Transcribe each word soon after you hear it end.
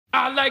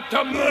I like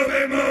to move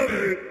it, move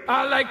it.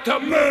 I like to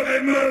move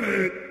it, move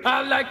it.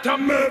 I like to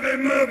move it,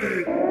 move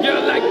it. You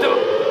like to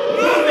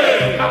move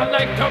it. I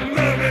like to move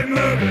it,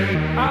 move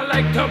it. I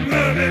like to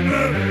move it,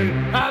 move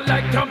it. I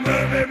like to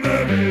move it,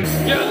 move it.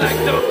 You like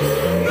to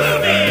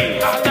move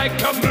it. I like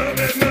to move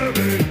it, move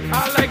it.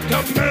 I like to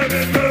move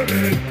it, move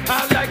it.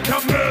 I like to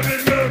move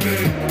it, move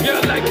it.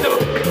 You like to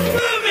move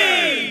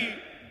it.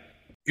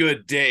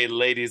 Good day,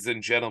 ladies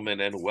and gentlemen,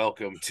 and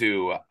welcome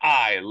to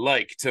I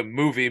Like to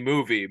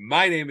Movie.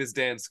 My name is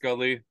Dan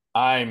Scully,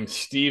 I'm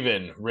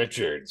Steven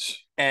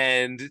Richards.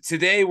 and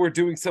today we're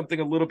doing something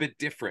a little bit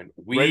different.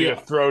 Ready to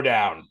throw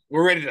down.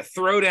 We're ready to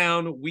throw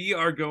down. We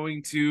are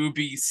going to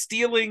be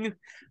stealing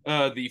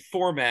the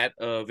format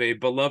of a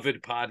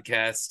beloved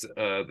podcast,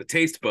 the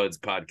Taste Buds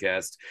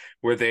podcast,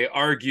 where they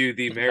argue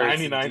the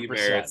merits and 99%.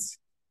 demerits.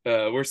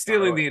 We're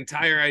stealing the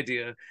entire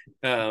idea,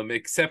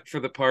 except for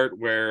the part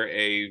where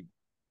a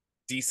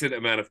decent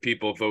amount of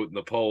people vote in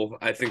the poll.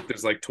 I think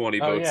there's like 20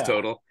 votes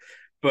total.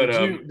 But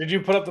did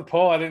you put up the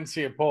poll? I didn't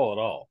see a poll at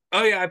all.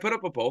 Oh yeah, I put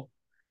up a poll.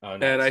 Oh,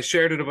 nice. And I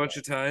shared it a bunch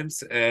of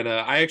times, and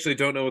I actually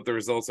don't know what the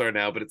results are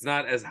now, but it's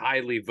not as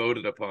highly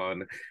voted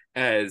upon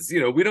as,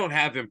 we don't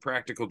have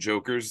Impractical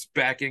Jokers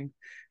backing,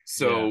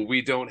 so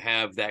we don't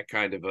have that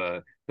kind of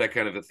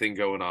a thing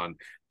going on.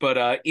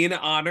 But in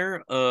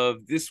honor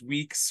of this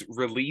week's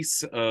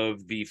release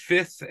of the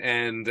fifth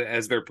and,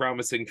 as they're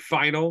promising,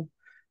 final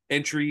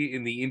entry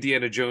in the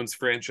Indiana Jones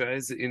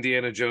franchise,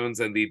 Indiana Jones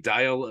and the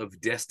Dial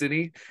of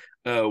Destiny,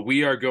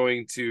 we are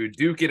going to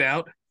duke it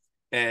out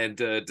and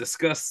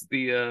discuss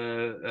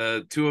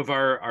the two of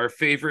our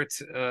favorite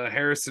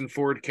Harrison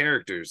Ford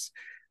characters.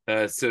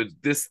 So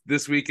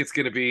this week it's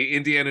going to be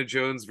Indiana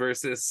Jones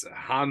versus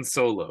Han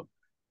Solo.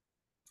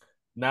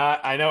 Now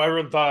I know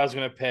everyone thought I was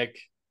going to pick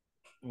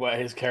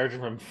his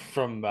character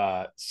from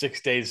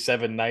 6 Days,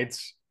 7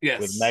 Nights.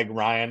 Yes, with Meg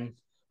Ryan.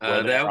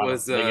 That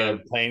was a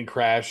plane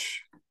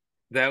crash.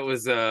 That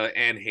was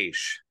Anne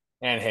Heche.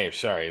 Anne Heche,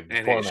 sorry.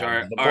 Anne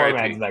Heche. The poor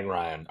man's Meg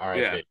Ryan. R.I.P.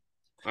 Yeah.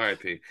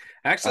 R.I.P.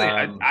 Actually,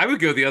 I would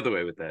go the other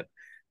way with that,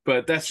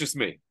 but that's just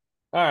me.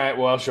 All right,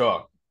 well,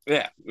 sure.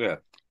 Yeah.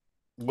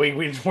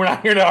 We're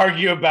not here to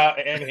argue about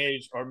Anne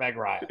Heche or Meg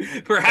Ryan.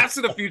 Perhaps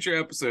in a future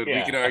episode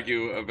we can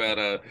argue about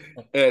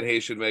Anne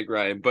Heche and Meg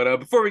Ryan. But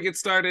before we get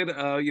started,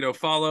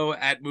 follow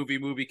at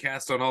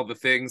MovieCast on all the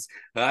things.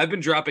 I've been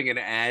dropping an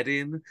ad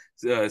in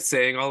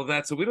saying all of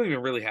that, so we don't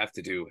even really have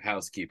to do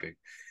housekeeping.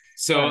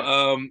 So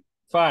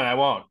fine, I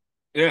won't.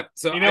 Yeah.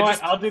 So you know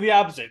what? I'll do the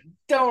opposite.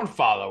 Don't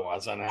follow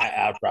us on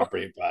our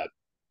property, but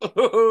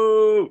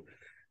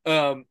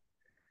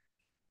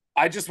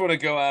I just want to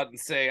go out and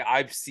say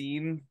I've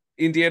seen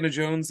Indiana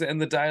Jones and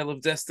the Dial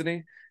of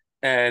Destiny,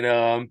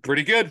 and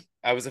pretty good.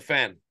 I was a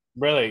fan.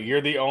 Really?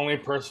 You're the only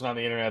person on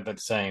the internet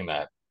that's saying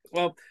that.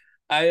 Well,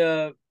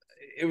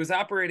 it was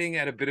operating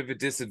at a bit of a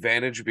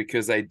disadvantage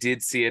because I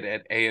did see it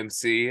at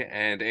AMC,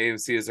 and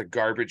AMC is a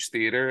garbage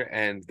theater,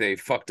 and they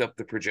fucked up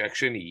the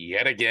projection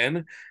yet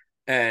again.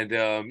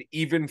 And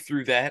even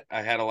through that,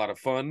 I had a lot of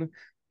fun.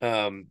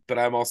 But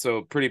I'm also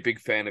a pretty big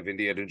fan of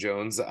Indiana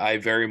Jones. I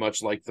very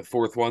much like the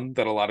fourth one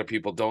that a lot of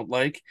people don't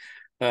like.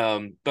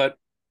 But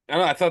I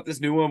don't know, I thought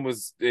this new one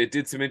it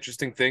did some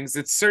interesting things.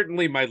 It's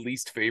certainly my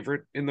least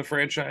favorite in the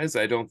franchise.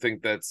 I don't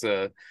think that's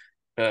a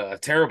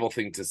terrible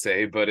thing to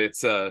say, but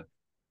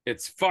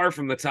it's far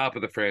from the top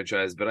of the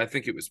franchise, but I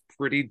think it was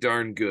pretty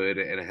darn good,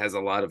 and it has a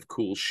lot of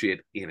cool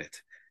shit in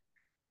it.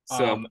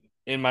 So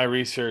in my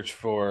research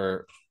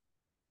for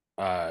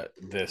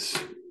this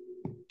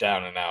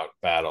down and out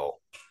battle,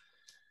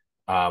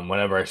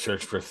 whenever I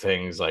search for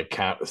things like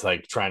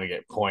trying to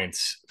get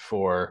points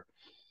for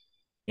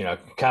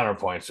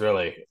counterpoints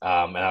really,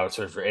 and I would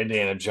search for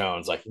Indiana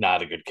Jones, like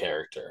not a good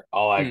character.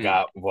 All I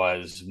got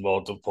was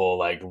multiple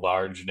like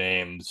large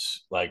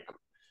names like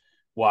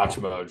Watch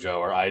Mojo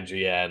or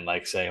IGN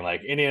like saying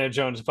like Indiana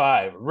Jones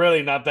 5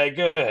 really not that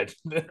good.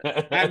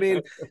 I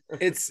mean,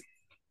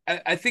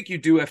 I think you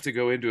do have to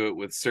go into it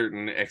with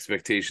certain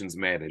expectations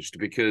managed,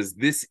 because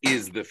this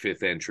is the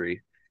fifth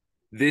entry.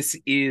 This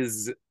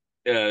is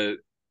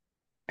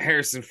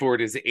Harrison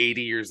Ford is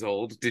 80 years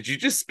old. Did you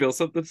just spill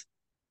something?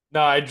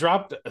 No, I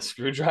dropped a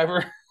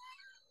screwdriver.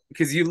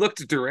 Because you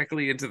looked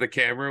directly into the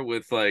camera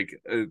with I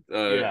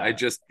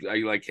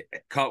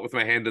caught with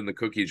my hand in the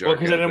cookie jar. Well,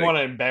 because I didn't want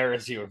to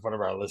embarrass you in front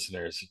of our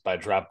listeners by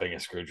dropping a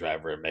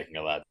screwdriver and making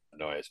a loud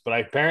noise.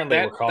 But apparently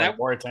we're calling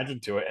more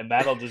attention to it, and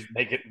that'll just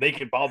make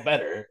it all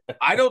better.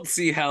 I don't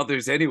see how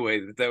there's any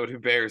way that would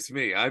embarrass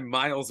me. I'm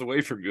miles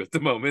away from you at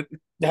the moment.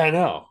 I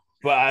know,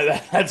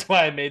 but that's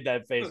why I made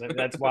that face.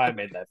 That's why I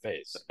made that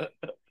face.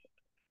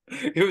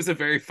 It was a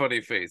very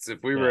funny face. If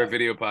we were a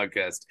video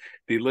podcast,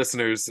 the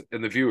listeners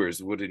and the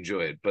viewers would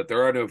enjoy it, but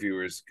there are no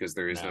viewers because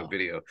there is no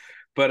video.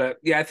 But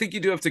I think you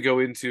do have to go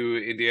into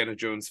Indiana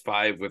Jones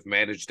 5 with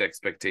managed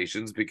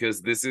expectations,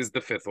 because this is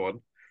the fifth one.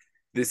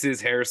 This is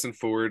Harrison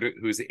Ford,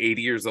 who's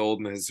 80 years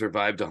old and has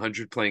survived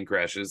 100 plane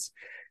crashes.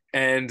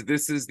 And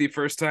this is the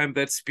first time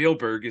that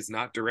Spielberg is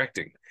not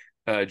directing.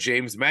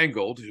 James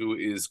Mangold, who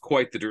is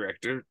quite the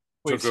director,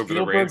 Wait, took over the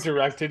Spielberg reins.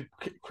 directed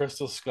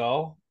Crystal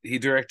Skull? He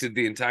directed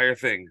the entire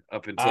thing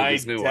up until I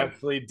this new one.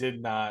 definitely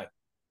did not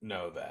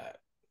know that.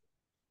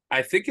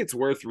 I think it's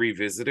worth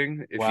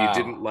revisiting if you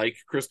didn't Wow. like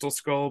Crystal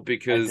Skull, I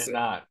because did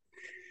not.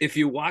 if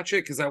you watch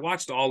it, because I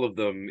watched all of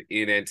them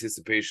in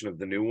anticipation of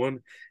the new one,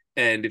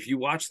 and if you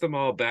watch them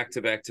all back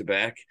to back to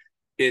back,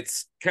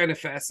 it's kind of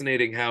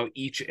fascinating how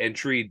each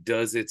entry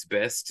does its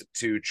best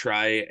to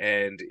try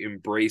and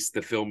embrace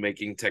the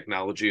filmmaking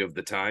technology of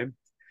the time.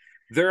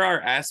 There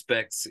are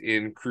aspects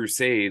in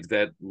Crusade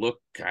that look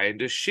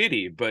kind of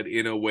shitty, but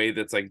in a way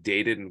that's like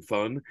dated and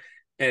fun.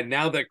 And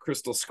now that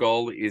Crystal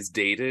Skull is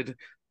dated,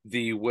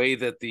 the way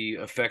that the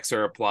effects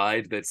are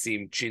applied that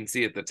seemed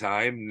chintzy at the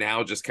time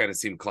now just kind of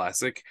seem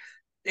classic.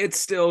 It's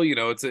still,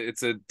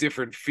 it's a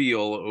different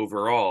feel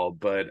overall,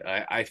 but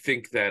I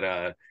think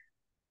that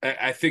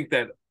I think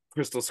that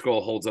Crystal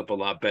Skull holds up a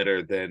lot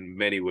better than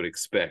many would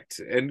expect.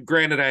 And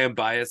granted, I am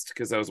biased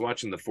because I was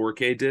watching the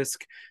 4K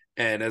disc,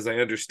 and as I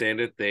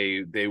understand it,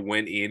 they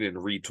went in and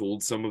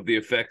retooled some of the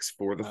effects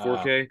for the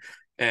 4K,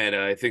 and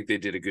I think they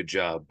did a good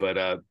job.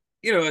 But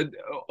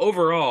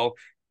overall,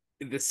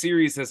 the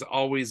series has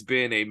always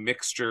been a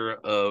mixture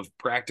of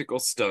practical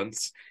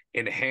stunts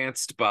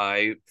enhanced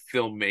by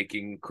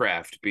filmmaking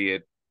craft, be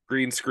it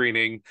green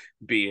screening,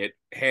 be it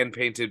hand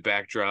painted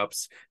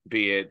backdrops,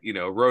 be it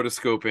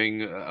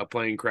rotoscoping a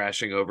plane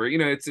crashing over.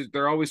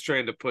 They're always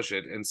trying to push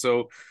it, and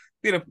so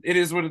it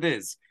is what it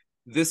is.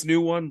 This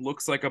new one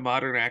looks like a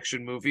modern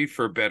action movie,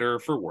 for better or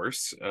for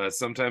worse.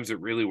 Sometimes it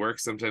really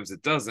works, sometimes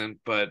it doesn't,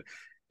 but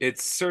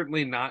it's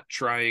certainly not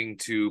trying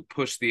to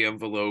push the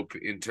envelope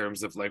in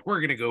terms of like, we're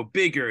going to go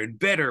bigger and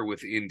better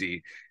with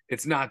Indy.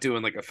 It's not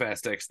doing like a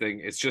Fast X thing.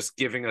 It's just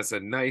giving us a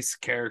nice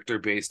character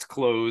based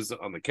close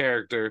on the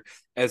character,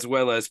 as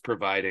well as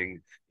providing,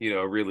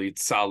 a really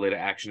solid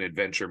action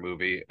adventure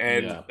movie.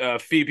 And Yeah.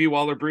 Phoebe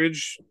Waller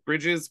Bridges,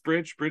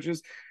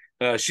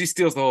 she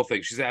steals the whole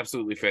thing. She's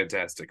absolutely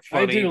fantastic. I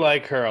Funny. do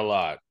like her a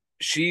lot.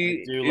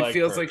 It Like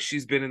feels her like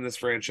she's been in this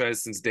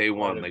franchise since day quite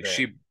one. a Like bit.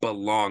 she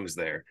belongs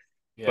there.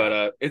 But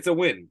Yeah. it's a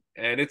win,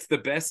 and it's the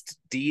best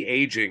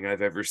de-aging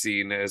I've ever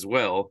seen as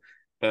well.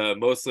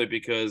 Mostly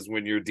because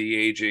when you're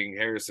de-aging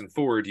Harrison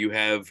Ford, you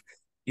have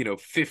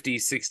 50,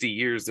 60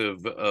 years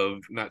of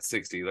not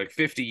 60, like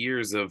 50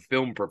 years of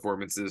film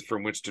performances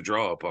from which to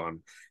draw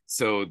upon.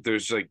 So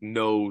there's like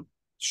no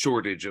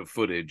shortage of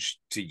footage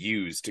to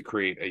use to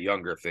create a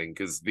younger thing,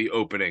 because the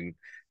opening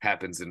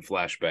happens in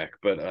flashback.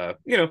 But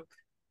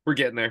we're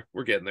getting there.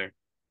 We're getting there.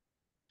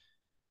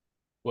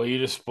 Well, you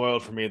just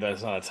spoiled for me that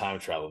it's not a time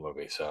travel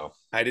movie, so.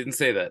 I didn't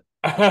say that.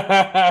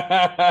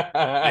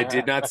 I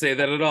did I not say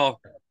that at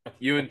all.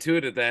 You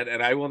intuited that,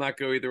 and I will not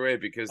go either way,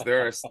 because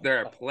there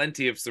are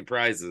plenty of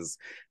surprises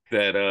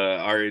that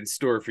are in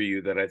store for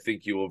you that I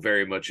think you will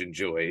very much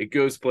enjoy. It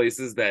goes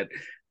places that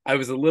I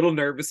was a little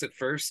nervous at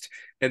first,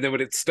 and then when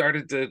it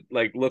started to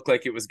like look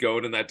like it was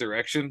going in that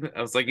direction,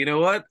 I was like, you know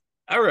what?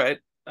 All right,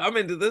 I'm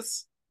into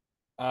this.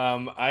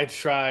 I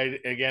tried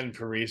again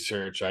for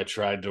research. I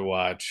tried to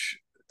watch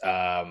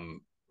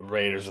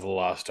Raiders of the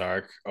Lost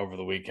Ark over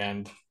the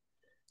weekend,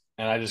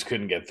 and I just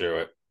couldn't get through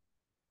it.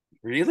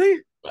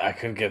 Really? I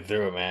couldn't get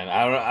through it, man.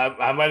 I don't.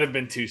 I might have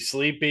been too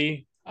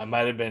sleepy. I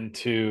might have been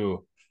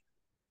too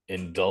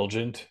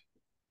indulgent.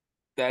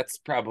 That's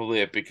probably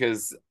it,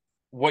 because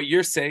what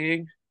you're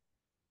saying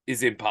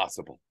is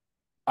impossible.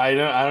 I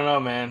don't know,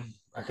 man.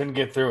 I couldn't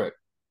get through it.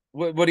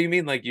 What do you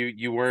mean? Like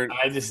you weren't?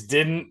 I just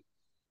didn't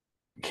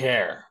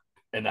care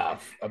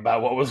enough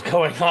about what was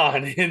going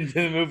on in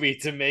the movie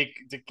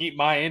to keep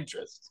my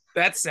interest.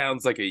 That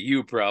sounds like a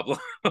you problem.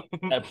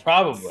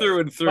 Probably, Through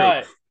and through.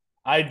 but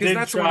I Because did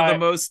that's one of the try.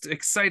 most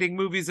exciting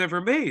movies ever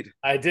made.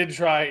 I did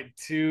try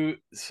two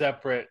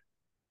separate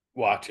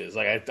watches.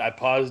 Like I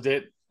paused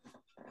it.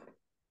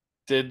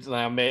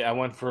 I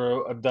went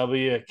for a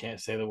W. I can't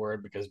say the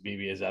word because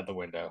BB is at the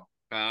window.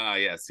 Ah,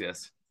 yes,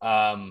 yes.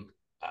 Um,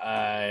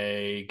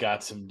 I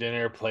got some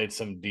dinner, played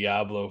some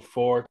Diablo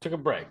 4, took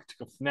a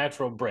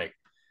natural break.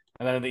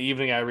 And then in the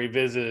evening, I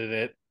revisited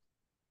it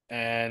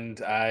and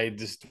I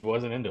just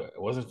wasn't into it.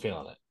 I wasn't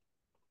feeling it.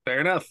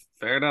 Fair enough.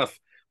 Fair enough.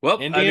 Well,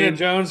 I Indiana mean,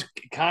 Jones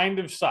kind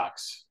of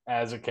sucks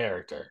as a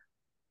character.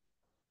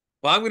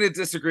 well, I'm going to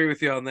disagree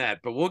with you on that,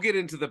 but we'll get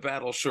into the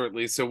battle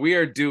shortly. So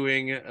we're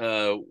doing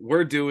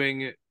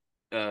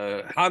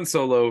Han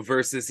Solo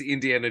versus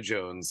Indiana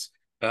Jones.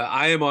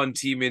 I am on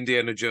Team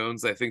Indiana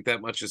Jones. I think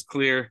that much is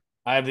clear.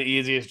 I have the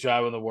easiest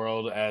job in the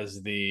world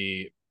as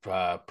the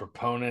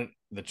proponent,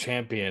 the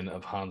champion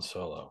of Han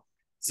Solo.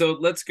 So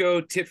let's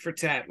go tit for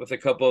tat with a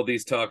couple of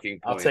these talking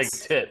I'll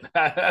points. take tit.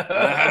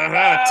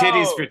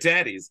 Titties for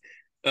tatties.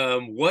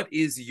 What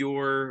is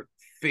your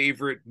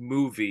favorite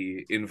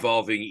movie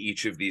involving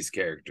each of these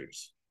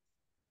characters?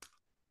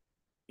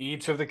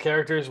 Each of the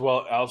characters,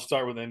 well, I'll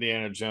start with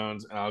Indiana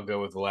Jones and I'll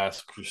go with The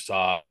Last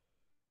Crusade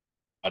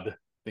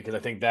because I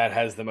think that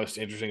has the most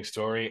interesting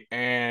story.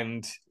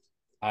 And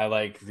I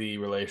like the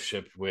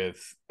relationship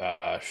with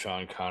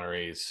Sean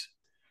Connery's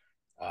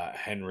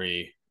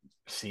Henry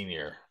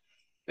Sr.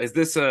 Is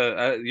this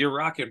you're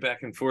rocking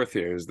back and forth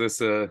here? Is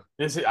this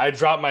I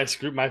dropped my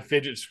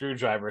fidget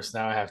screwdriver, so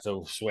now I have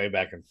to sway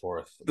back and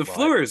forth. the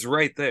floor is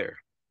right there.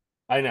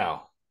 I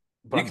know,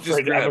 but You I'm could just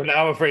afraid. grab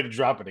Now I'm afraid to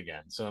drop it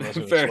again. So it. unless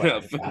it Fair sway.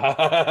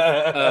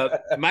 enough.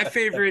 My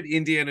favorite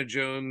Indiana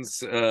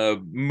Jones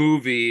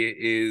movie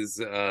is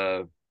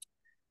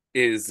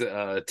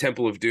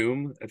Temple of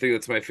Doom. I think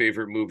that's my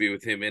favorite movie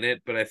with him in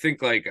it. But I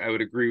think like I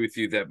would agree with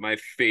you that my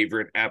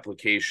favorite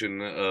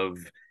application of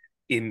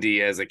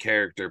Indy as a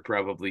character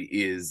probably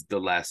is The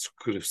Last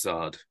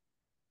Crusade.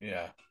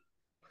 Yeah,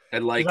 I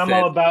because like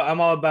that.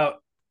 I'm all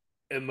about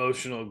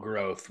emotional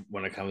growth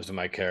when it comes to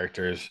my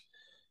characters,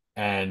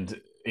 and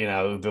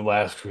the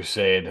Last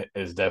Crusade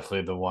is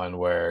definitely the one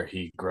where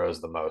he grows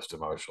the most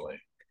emotionally.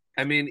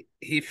 I mean,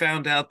 he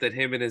found out that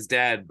him and his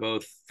dad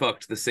both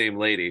fucked the same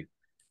lady,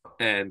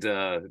 and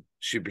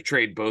she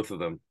betrayed both of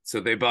them.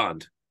 So they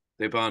bond.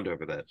 They bond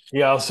over that.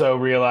 He also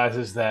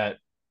realizes that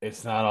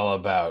it's not all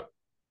about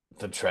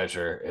the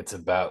treasure; it's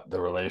about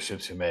the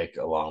relationships you make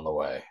along the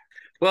way.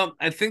 Well,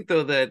 I think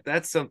though that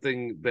that's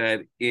something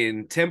that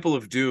in Temple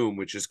of Doom,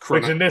 which is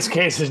Which in this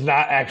case is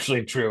not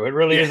actually true. It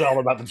really Yeah. is all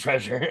about the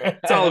treasure.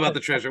 It's all about the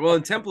treasure. Well,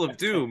 in Temple of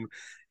Doom,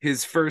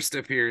 his first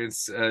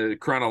appearance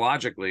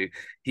chronologically,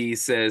 he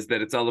says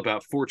that it's all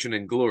about fortune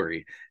and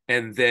glory.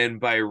 And then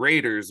by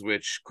Raiders,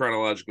 which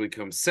chronologically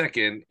comes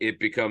second, it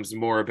becomes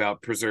more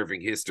about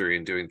preserving history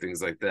and doing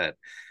things like that.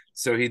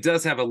 So he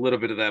does have a little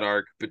bit of that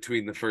arc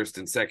between the first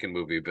and second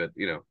movie, but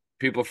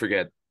people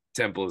forget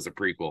Temple is a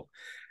prequel.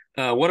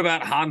 What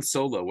about Han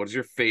Solo? What is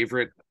your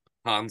favorite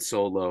Han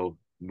Solo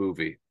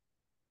movie?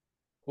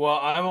 Well,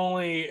 I'm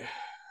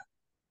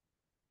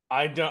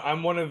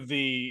one of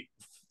the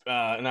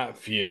not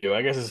few.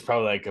 I guess it's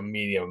probably like a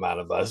medium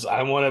amount of us.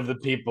 I'm one of the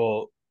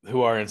people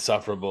who are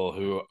insufferable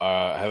who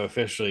have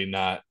officially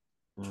not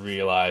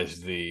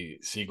realized the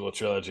sequel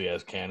trilogy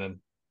as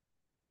canon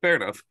Fair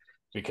enough.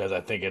 because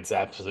I think it's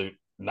absolute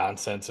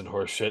nonsense and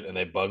horseshit, and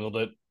they bungled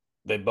it.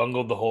 They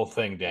bungled the whole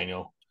thing,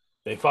 Daniel.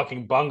 They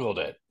fucking bungled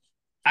it.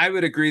 I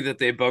would agree that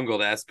they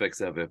bungled aspects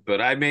of it,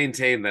 but I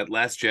maintain that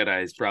Last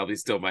Jedi is probably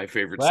still my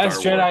favorite Last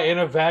Star Jedi Wars. in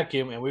a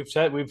vacuum, and we've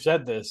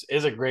said this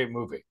is a great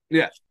movie.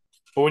 Yeah.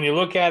 But when you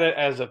look at it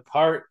as a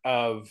part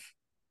of,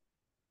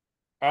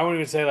 I wouldn't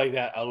even say like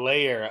that, a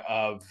layer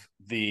of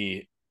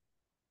the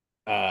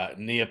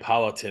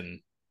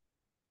Neapolitan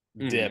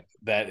dip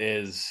that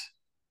is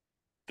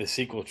the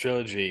sequel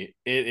trilogy,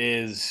 it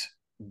is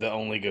the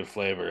only good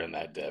flavor in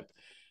that dip.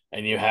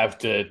 And you have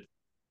to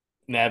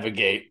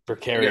navigate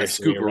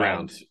precariously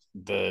around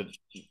the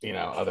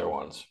other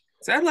ones.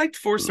 So I liked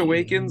Force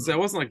Awakens. I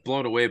wasn't like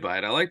blown away by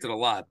it. I liked it a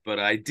lot, but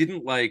I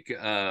didn't like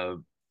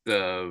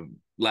the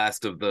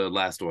last of the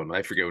last one.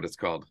 I forget what it's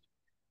called.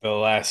 The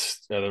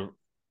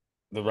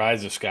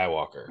Rise of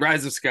Skywalker.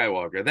 Rise of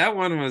Skywalker. That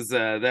one was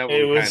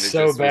it was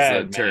so just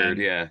bad, was a turd.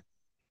 man. Yeah,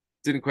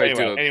 didn't quite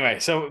do it. Anyway,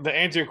 so to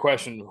answer your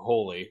question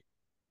wholly,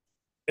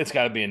 it's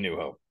got to be a New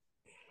Hope.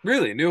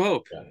 Really, New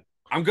Hope. Yeah.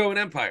 I'm going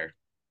Empire.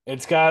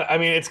 It's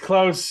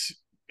close.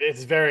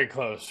 It's very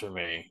close for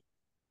me.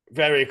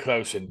 Very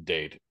close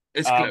indeed.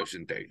 It's close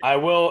indeed. I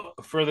will,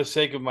 for the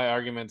sake of my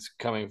arguments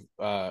coming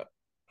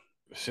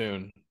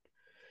soon,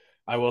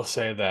 I will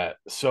say that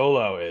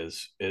Solo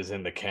is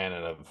in the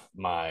canon of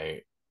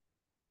my.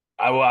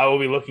 I will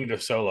be looking to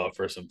Solo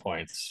for some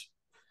points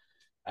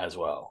as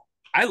well.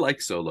 I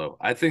like Solo.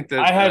 I think that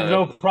I have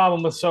no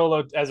problem with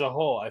Solo as a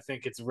whole. I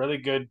think it's a really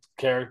good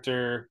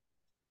character.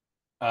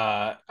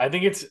 I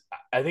think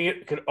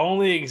it could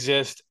only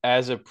exist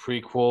as a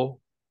prequel,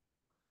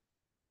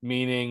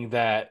 meaning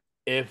that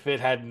if it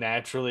had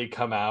naturally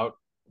come out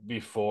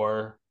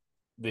before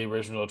the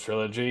original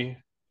trilogy,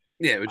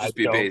 yeah, it would just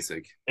be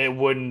basic. It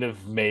wouldn't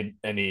have made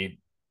any.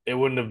 It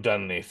wouldn't have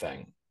done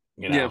anything.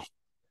 Yeah.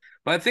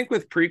 But I think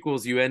with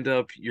prequels,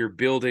 you're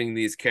building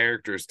these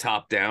characters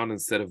top down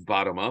instead of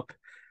bottom up,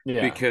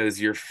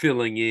 because you're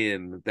filling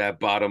in that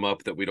bottom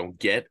up that we don't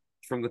get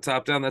from the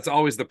top down. That's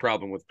always the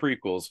problem with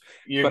prequels.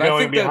 But I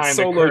think that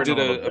Solo did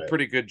a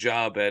pretty good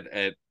job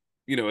at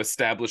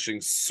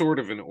establishing sort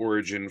of an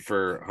origin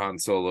for Han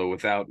Solo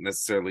without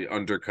necessarily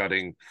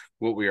undercutting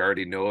what we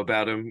already know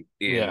about him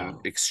in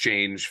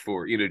exchange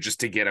for, just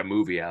to get a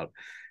movie out.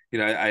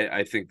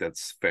 I think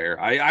that's fair.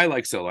 I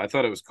like Solo. I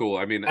thought it was cool.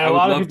 I mean, I would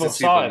love to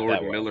see the Lord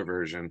and Miller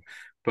version,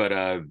 but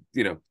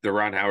the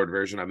Ron Howard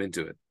version, I'm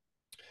into it.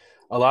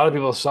 A lot of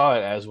people saw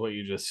it as what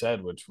you just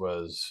said, which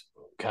was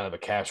kind of a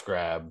cash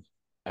grab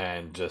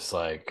and just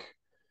like,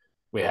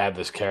 we have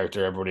this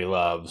character everybody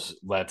loves,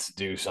 let's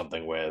do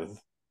something with.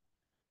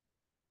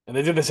 And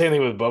they did the same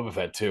thing with Boba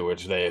Fett too,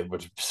 which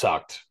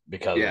sucked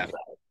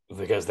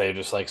because they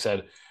just like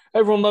said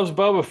everyone loves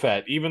Boba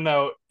Fett, even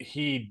though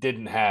he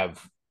didn't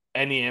have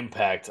any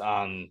impact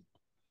on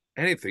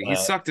anything. He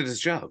sucked at his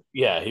job.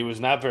 Yeah, he was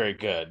not very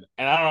good,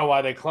 and I don't know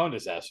why they cloned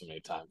his ass so many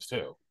times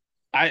too.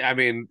 I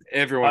mean,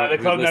 everyone. They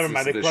cloned. Never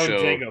mind. They cloned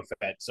Jango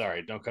Fett.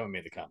 Sorry, don't come at me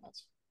in the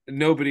comments.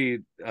 Nobody.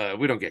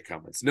 We don't get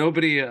comments.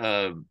 Nobody.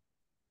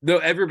 No,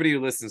 everybody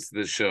who listens to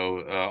this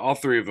show, all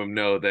three of them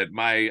know that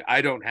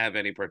I don't have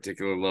any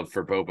particular love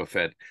for Boba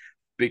Fett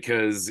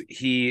because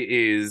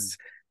he is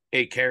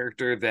a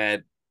character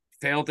that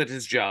failed at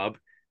his job.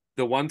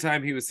 The one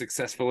time he was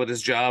successful at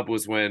his job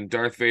was when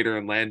Darth Vader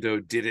and Lando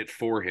did it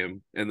for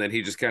him, and then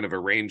he just kind of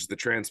arranged the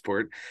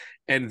transport.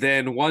 And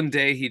then one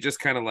day he just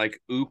kind of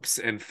like oops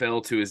and fell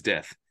to his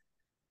death.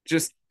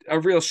 Just a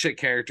real shit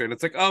character. And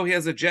it's like, oh, he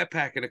has a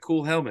jetpack and a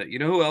cool helmet. You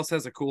know who else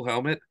has a cool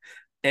helmet?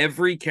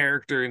 Every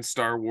character in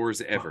Star Wars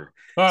ever.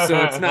 So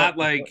it's not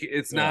like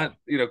it's not,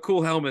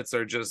 cool helmets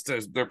are just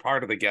they're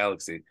part of the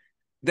galaxy.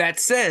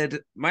 That said,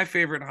 my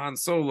favorite Han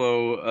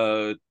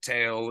Solo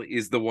tale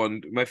is the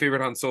one. My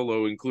favorite Han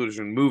Solo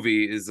inclusion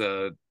movie is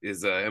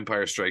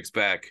Empire Strikes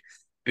Back,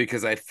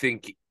 because I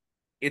think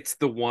it's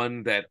the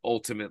one that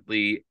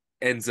ultimately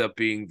ends up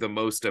being the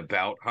most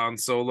about Han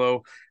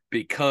Solo,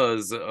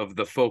 because of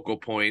the focal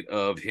point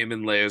of him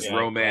and Leia's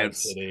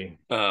romance.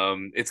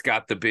 It's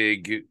got the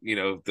big,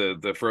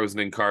 the frozen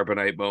in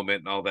carbonite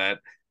moment and all that.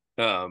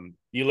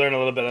 You learn a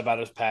little bit about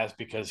his past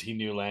because he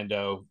knew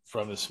Lando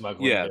from his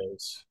smuggling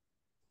days.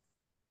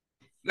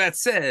 That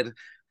said,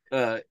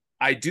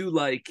 I do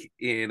like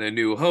in A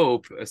New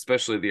Hope,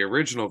 especially the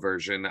original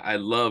version, I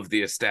love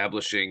the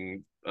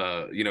establishing,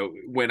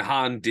 when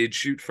Han did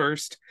shoot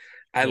first,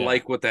 I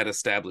like what that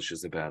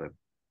establishes about him.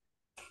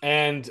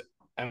 And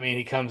I mean,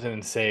 he comes in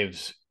and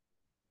saves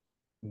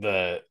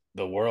the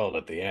world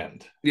at the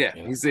end. Yeah,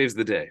 he saves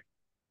the day.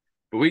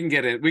 But we can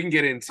get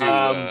into.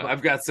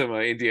 I've got some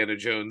Indiana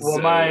Jones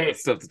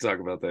stuff to talk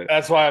about there.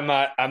 That's why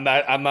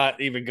I'm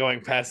not even going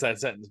past that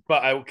sentence.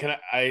 But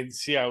I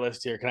see our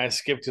list here. Can I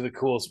skip to the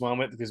coolest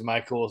moment? Because my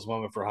coolest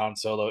moment for Han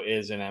Solo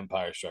is in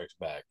Empire Strikes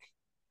Back.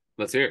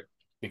 Let's hear it.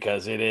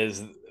 Because it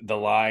is the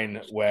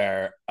line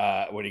where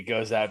when he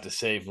goes out to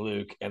save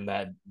Luke, and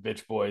that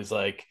bitch boy's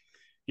like,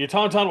 "Your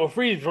tauntaun will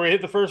freeze before you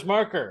hit the first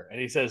marker,"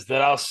 and he says,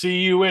 "Then I'll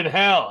see you in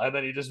hell," and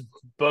then he just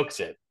books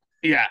it.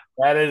 Yeah,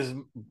 that is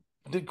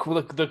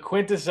the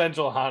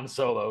quintessential Han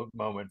Solo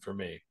moment for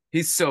me.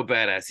 He's so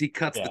badass. He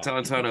cuts the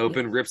tauntaun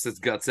open, rips its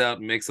guts out,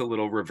 and makes a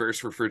little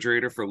reverse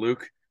refrigerator for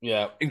Luke.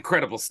 Yeah,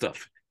 incredible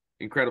stuff.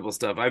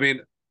 I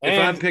mean, if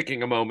I'm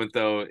picking a moment,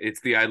 though,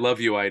 it's the "I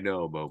love you, I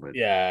know" moment.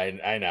 Yeah,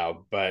 I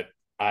know, but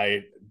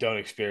I don't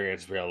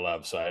experience real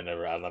love, so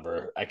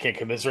I can't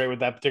commiserate with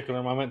that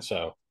particular moment.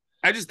 So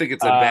I just think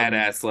it's a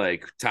badass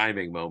like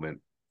timing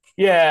moment.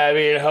 Yeah, I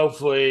mean,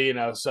 hopefully,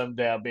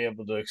 someday I'll be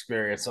able to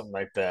experience something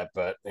like that.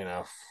 But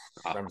I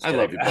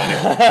love you,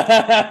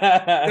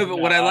 buddy. But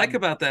what I like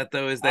about that,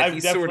 though, is that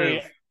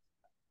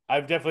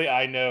I've definitely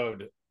I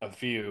knowed a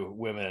few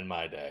women in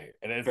my day,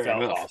 and it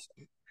felt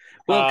awesome.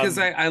 Well, because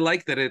I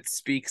like that it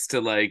speaks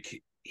to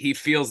like he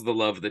feels the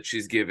love that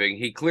she's giving.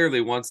 He clearly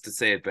wants to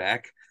say it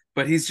back,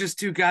 but he's just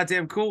too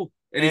goddamn cool,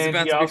 and he's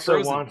about to be frozen. He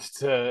also wants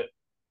to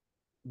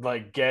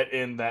like get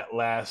in that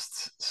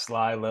last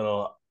sly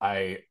little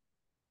 "I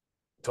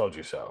told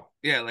you so."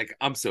 Yeah, like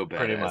I'm so badass.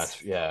 Pretty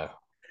much, yeah.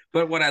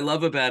 But what I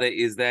love about it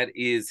is that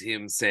is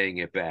him saying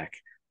it back,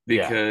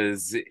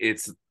 because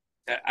it's.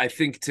 I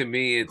think to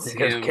me it's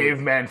because him.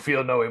 Caveman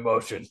feel no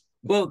emotion.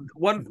 Well,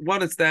 one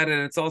it's that,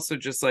 and it's also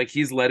just like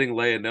he's letting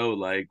Leia know,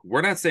 like,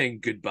 we're not saying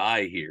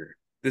goodbye here.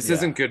 This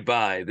isn't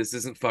goodbye. This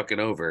isn't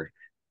fucking over.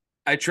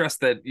 I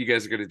trust that you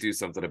guys are going to do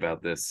something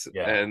about this,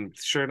 and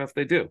sure enough,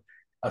 they do.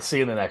 I'll see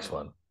you in the next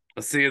one.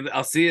 I'll see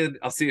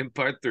you in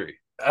part 3.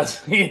 I'll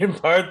see you in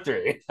part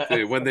 3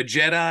 when the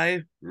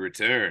Jedi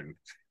return.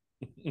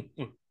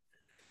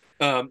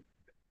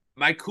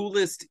 My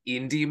coolest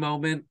indie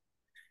moment,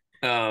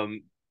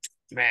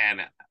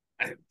 man,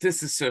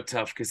 this is so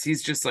tough because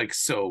he's just like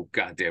so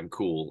goddamn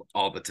cool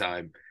all the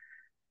time.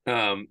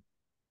 Man,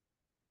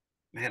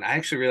 I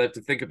actually really have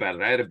to think about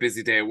it. I had a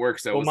busy day at work,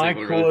 so I wasn't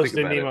able to really think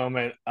about it. My coolest indie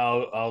moment,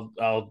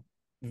 I'll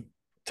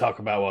talk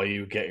about while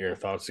you get your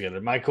thoughts together.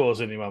 My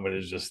coolest indie moment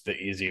is just the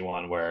easy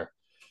one where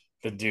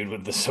the dude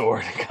with the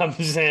sword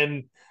comes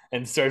in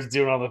and starts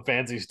doing all the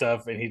fancy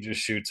stuff, and he just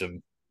shoots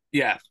him.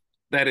 Yeah,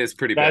 that is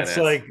pretty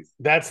badass.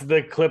 That's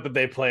the clip that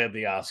they play at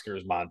the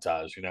Oscars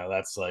montage.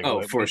 That's like,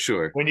 for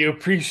sure. When you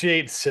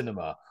appreciate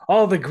cinema,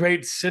 all the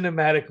great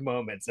cinematic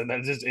moments, and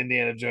then just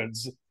Indiana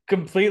Jones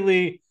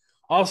completely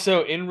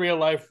also in real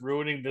life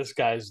ruining this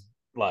guy's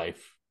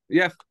life.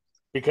 Yeah.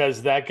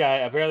 Because that guy,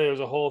 apparently there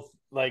was a whole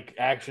like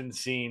action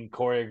scene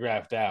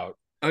choreographed out.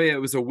 Oh yeah,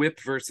 it was a whip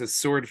versus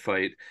sword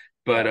fight.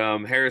 But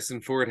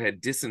Harrison Ford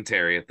had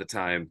dysentery at the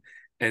time,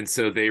 and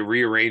so they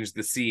rearranged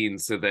the scene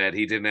so that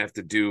he didn't have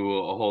to do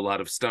a whole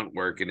lot of stunt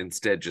work, and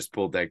instead just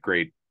pulled that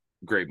great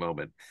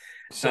moment.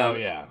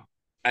 So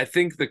I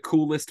think the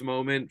coolest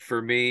moment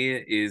for me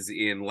is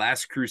in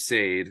Last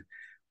Crusade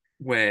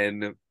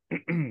when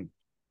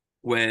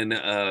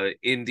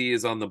Indy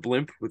is on the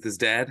blimp with his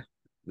dad,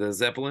 the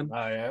Zeppelin.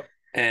 Oh yeah.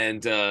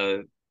 And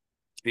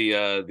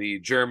the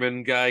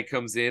German guy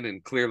comes in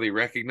and clearly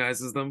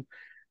recognizes them.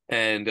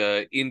 and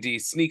Indy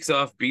sneaks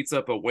off, beats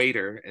up a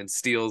waiter, and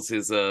steals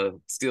his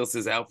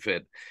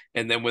outfit.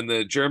 And then when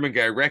the German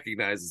guy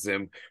recognizes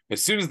him,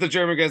 as soon as the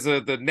German guy's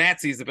the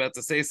Nazi's about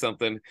to say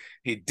something,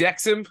 he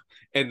decks him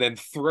and then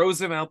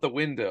throws him out the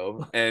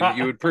window. And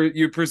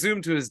you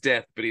presume to his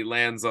death, but he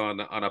lands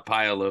on a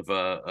pile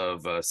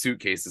of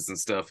suitcases and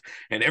stuff.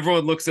 And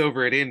everyone looks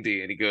over at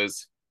Indy, and he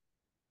goes,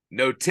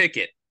 "No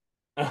ticket."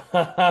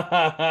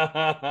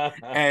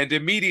 And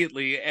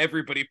immediately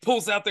everybody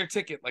pulls out their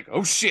ticket like,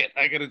 oh shit,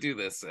 I gotta do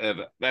this.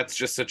 And that's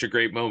just such a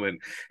great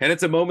moment. And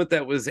it's a moment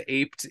that was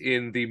aped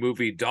in the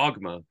movie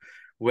Dogma,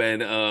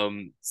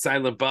 when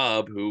Silent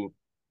Bob, who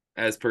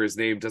as per his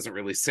name doesn't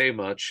really say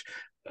much,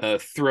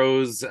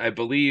 throws, I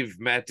believe,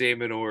 Matt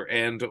Damon or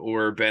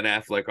Ben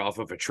Affleck off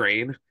of a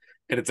train.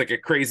 And it's like a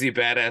crazy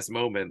badass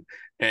moment,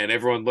 and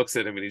everyone looks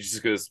at him and he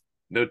just goes,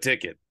 "No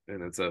ticket."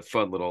 And it's a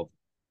fun little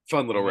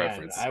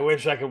reference. I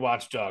wish I could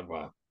watch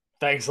Dogma.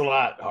 Thanks a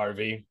lot,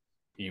 Harvey.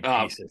 You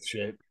piece of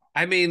shit.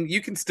 I mean, you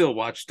can still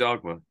watch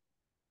Dogma.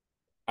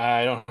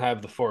 I don't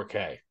have the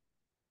 4K.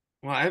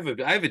 Well, I have a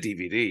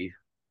DVD.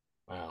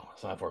 Wow,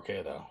 it's not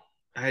 4K though.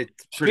 I'm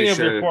pretty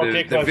sure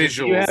the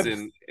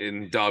visuals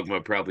in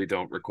Dogma probably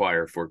don't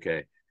require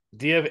 4K.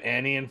 Do you have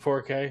Annie in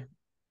 4K?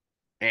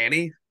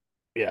 Annie?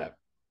 Yeah.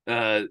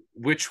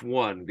 Which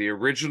one? The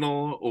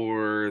original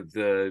or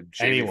the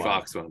Jamie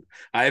Foxx one?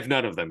 I have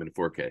none of them in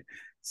 4K.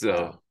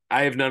 So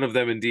I have none of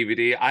them in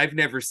DVD. I've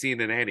never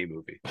seen an Annie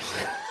movie.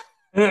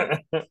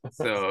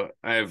 So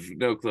I have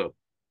no clue.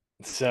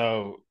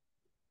 So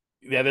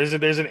yeah, there's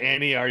an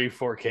Annie Are You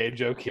 4K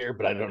joke here,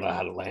 but I don't know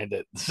how to land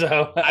it.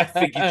 So I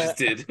think you just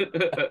did.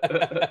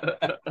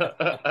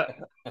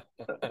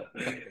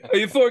 Are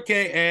you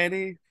 4K,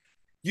 Annie?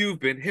 You've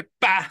been hit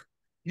by,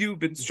 you've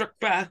been struck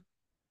by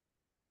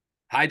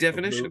high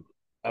definition.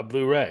 A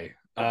Blu-ray.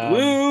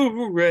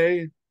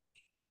 Blu-ray.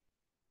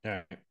 All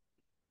right.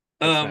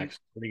 What's next?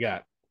 What do you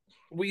got?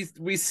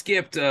 We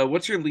skipped.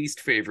 What's your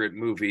least favorite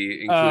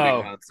movie,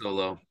 including Han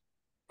Solo?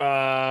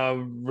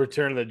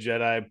 Return of the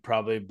Jedi,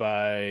 probably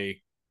by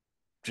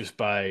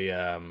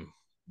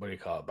what do you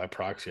call it? By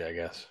proxy, I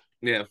guess.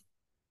 Yeah.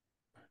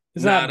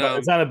 It's not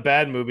a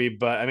bad movie,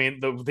 but I mean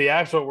the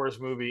actual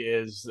worst movie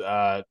is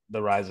The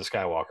Rise of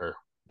Skywalker.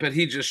 But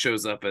he just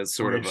shows up as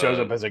shows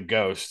up as a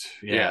ghost.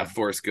 Yeah,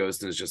 Force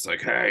ghost, and is just like,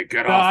 "Hey,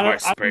 get off my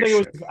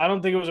spaceship." I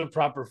don't think it was a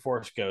proper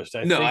Force ghost.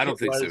 I don't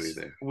think so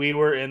either. We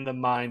were in the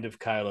mind of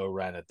Kylo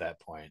Ren at that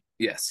point.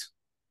 Yes.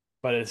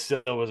 But it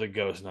still was a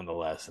ghost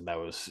nonetheless, and that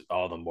was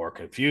all the more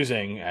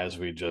confusing, as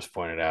we just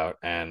pointed out.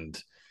 And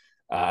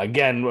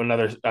again,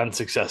 another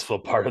unsuccessful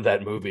part of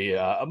that movie,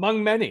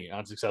 among many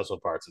unsuccessful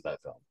parts of that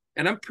film.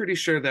 And I'm pretty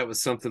sure that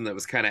was something that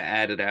was kind of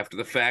added after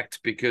the fact,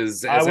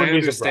 because as I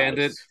understand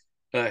it,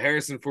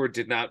 Harrison Ford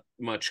did not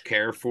much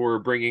care for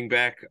bringing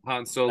back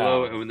Han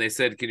Solo. And when they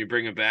said, "Can you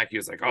bring him back?" he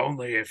was like,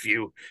 "Only if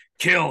you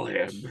kill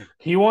him."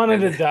 He wanted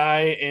to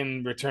die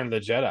in Return of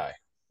the Jedi.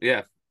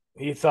 Yeah.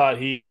 He thought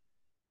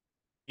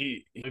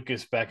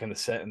Lucas back in the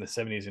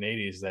 70s and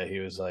 80s that he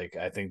was like,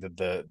 I think that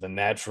the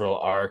natural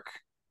arc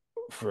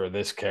for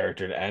this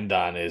character to end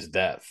on is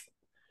death.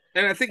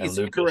 And I think he's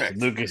correct.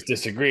 Lucas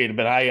disagreed,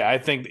 but I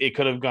think it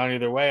could have gone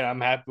either way. And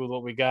I'm happy with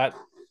what we got,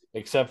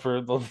 except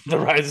for the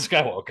Rise of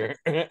Skywalker.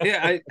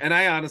 Yeah,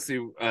 I honestly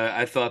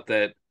I thought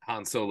that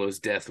Han Solo's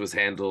death was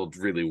handled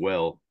really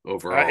well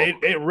overall.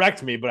 It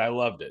wrecked me, but I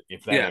loved it.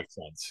 If that makes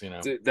sense, you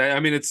know. I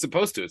mean, it's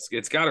supposed to.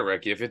 It's got to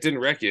wreck you. If it didn't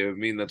wreck you, it would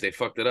mean that they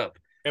fucked it up.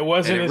 It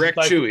wasn't it wrecked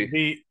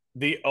Chewie.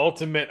 The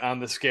ultimate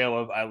on the scale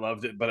of I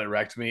loved it, but it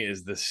wrecked me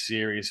is the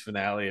series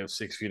finale of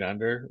 6 Feet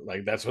Under.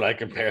 Like that's what I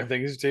compare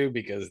things to,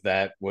 because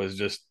that was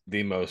just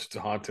the most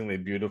hauntingly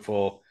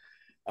beautiful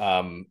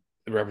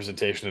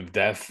representation of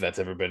death that's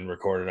ever been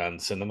recorded on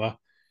cinema.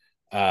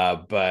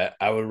 But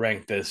I would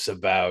rank this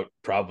about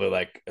probably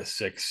like a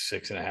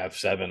 6.5,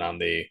 7 on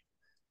the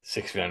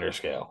 6 Feet Under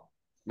scale.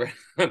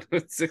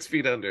 6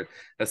 feet under,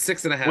 a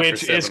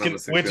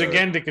 6.5, which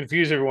again, to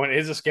confuse everyone,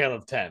 is a scale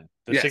of 10.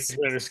 The 6 feet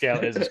under scale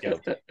is a scale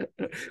of 10.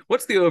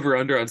 What's the over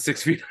under on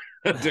 6 feet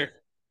under?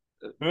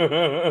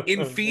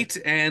 In feet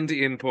and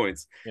in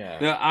points. Yeah.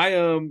 Now,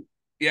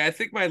 I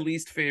think my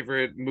least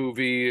favorite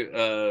movie,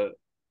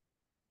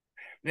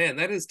 man,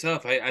 that is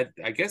tough. I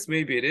guess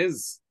maybe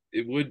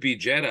it would be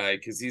Jedi,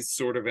 because he's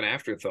sort of an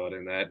afterthought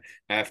in that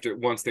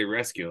once they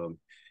rescue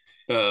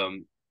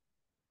him.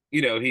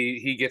 You know,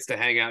 he gets to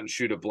hang out and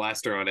shoot a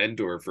blaster on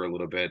Endor for a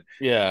little bit.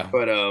 Yeah.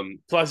 But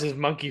plus his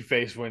monkey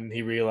face when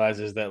he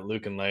realizes that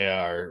Luke and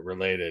Leia are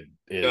related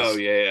is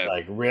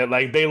like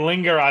they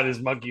linger on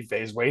his monkey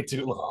face way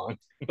too long.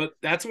 But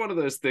that's one of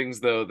those things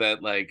though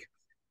that like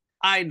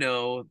I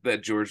know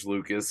that George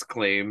Lucas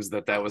claims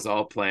that was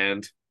all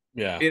planned.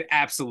 Yeah. It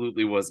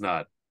absolutely was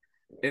not.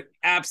 It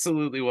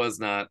absolutely was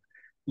not.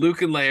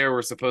 Luke and Leia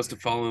were supposed to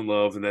fall in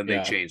love, and then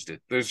they changed it.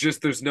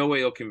 There's no way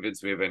you'll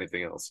convince me of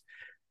anything else.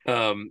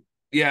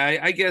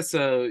 I guess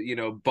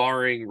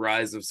barring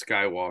Rise of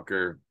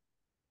Skywalker,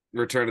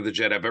 Return of the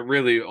Jedi, but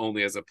really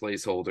only as a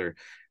placeholder.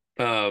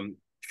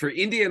 For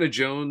Indiana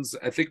Jones,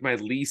 I think my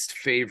least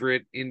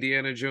favorite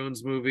Indiana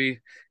Jones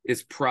movie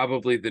is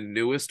probably the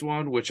newest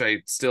one, which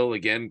I still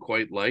again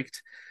quite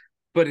liked.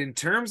 But in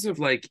terms of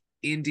like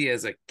Indy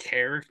as a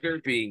character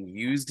being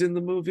used in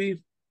the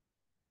movie,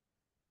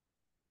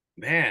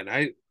 man,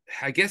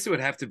 I guess it would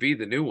have to be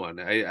the new one.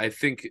 I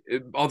think,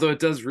 although it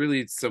does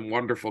really some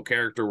wonderful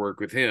character work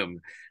with him,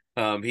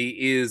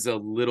 he is a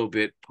little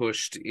bit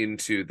pushed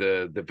into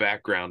the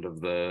background of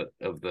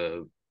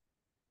the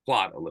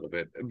plot a little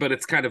bit, but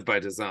it's kind of by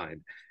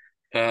design.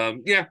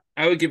 Yeah,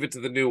 I would give it to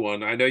the new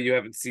one. I know you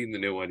haven't seen the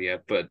new one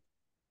yet, but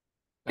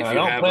if I you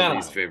don't have a plan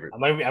least on it. favorite,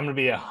 I'm gonna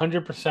be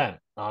 100%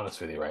 honest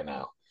with you right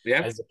now.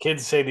 yeah, As the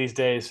kids say these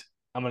days,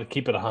 I'm gonna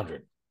keep it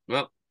 100.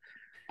 well,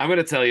 I'm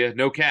gonna tell you,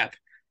 no cap,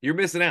 you're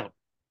missing out.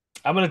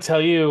 I'm gonna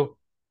tell you,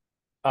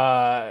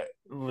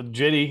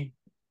 legitly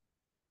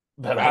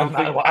that I'm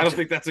not I don't watching.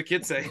 think that's what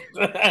kids say.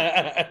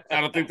 I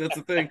don't think that's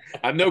a thing.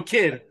 I'm no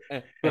kid,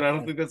 but I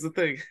don't think that's a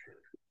thing.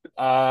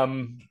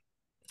 um,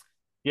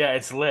 yeah,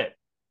 it's lit.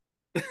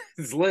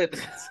 It's lit.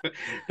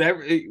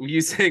 That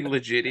you saying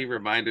legitty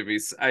reminded me.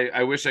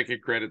 I wish I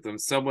could credit them.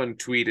 Someone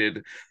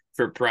tweeted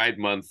for Pride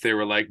Month. They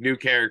were like, new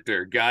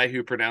character, guy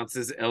who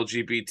pronounces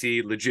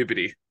LGBT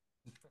legibity.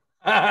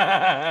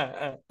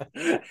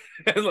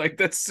 Like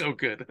that's so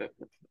good.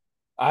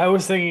 I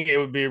was thinking it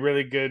would be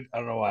really good. I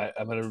don't know why.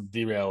 I'm gonna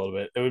derail a little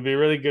bit. It would be a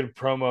really good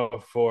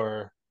promo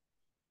for,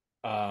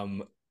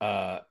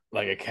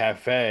 like a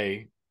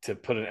cafe to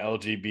put an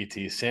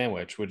LGBT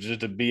sandwich, which is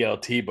just a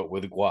BLT but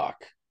with guac.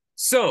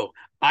 So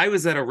I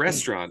was at a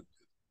restaurant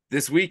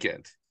this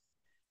weekend,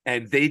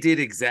 and they did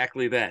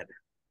exactly that.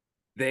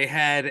 They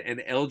had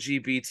an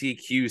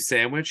LGBTQ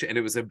sandwich, and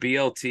it was a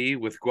BLT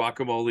with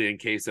guacamole and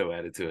queso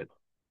added to it.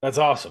 That's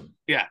awesome.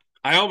 Yeah,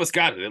 I almost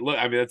got it.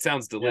 I mean, that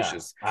sounds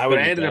delicious. I but would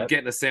I eat ended up that.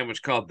 getting a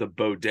sandwich called the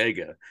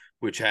Bodega,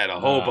 which had a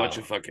whole bunch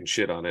of fucking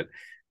shit on it,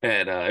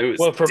 and it was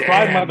Well, for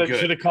Pride Month, damn they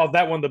should good. have called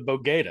that one the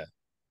Bogata.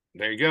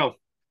 There you go,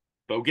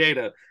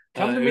 Bogata.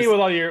 Come to It me was-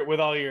 with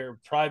all your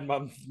Pride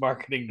Month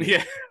marketing.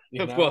 yeah.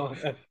 You know? Well,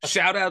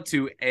 shout out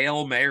to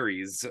Ale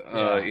Mary's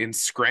Yeah. in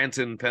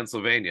Scranton,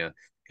 Pennsylvania,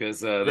 because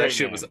that Great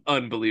shit name. was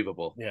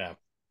unbelievable. Yeah.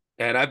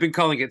 And I've been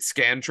calling it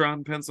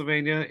Scantron,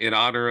 Pennsylvania, in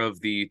honor of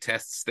the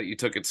tests that you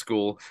took at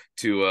school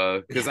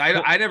to because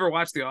I never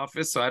watched The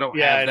Office, so I don't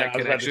Yeah, have I that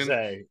was about to connection.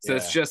 say, So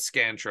it's just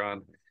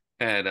Scantron.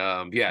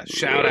 And yeah,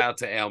 shout out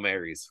to Ale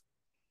Mary's.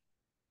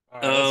 All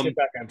right, let's Um, get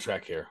back on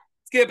track here.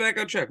 Let's get back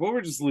on track. Well,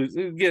 we're just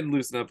getting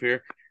loosened up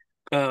here.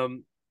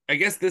 I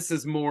guess this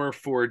is more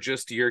for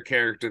just your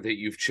character that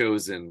you've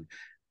chosen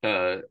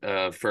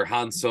for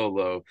Han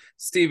Solo.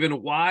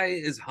 Steven, why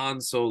is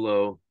Han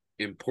Solo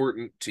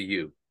important to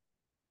you?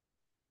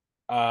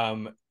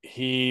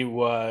 He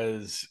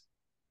was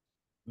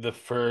the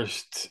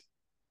first.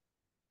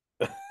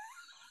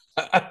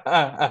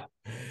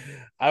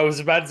 I was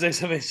about to say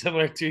something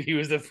similar to he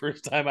was the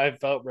first time I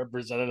felt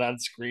represented on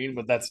screen,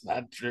 but that's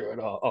not true at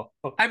all.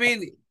 I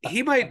mean,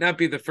 he might not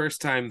be the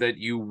first time that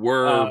you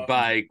were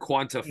by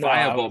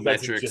quantifiable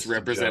metrics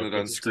represented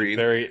on screen.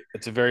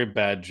 It's a very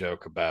bad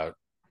joke about.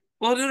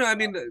 Well, no. I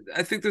mean,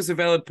 I think there's a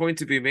valid point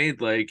to be made.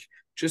 Like,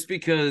 just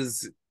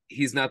because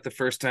he's not the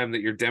first time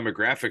that your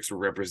demographics were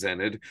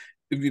represented,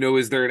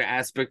 is there an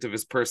aspect of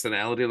his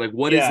personality? Like,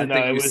 what is it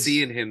that you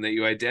see in him that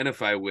you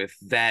identify with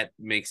that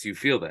makes you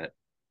feel that?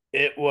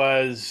 It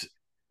was,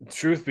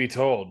 truth be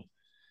told,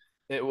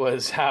 it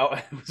was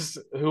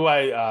who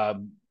I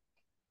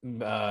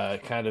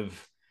kind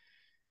of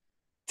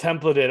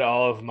templated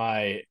all of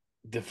my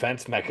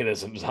defense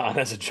mechanisms on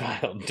as a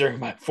child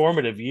during my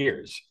formative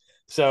years.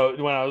 So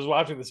when I was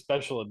watching the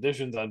special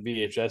editions on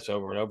VHS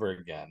over and over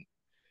again,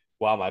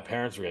 while my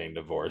parents were getting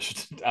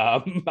divorced,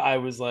 I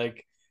was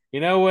like, you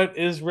know what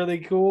is really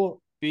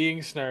cool? Being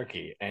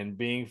snarky and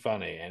being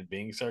funny and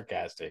being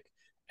sarcastic.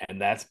 And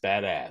that's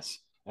badass.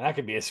 And I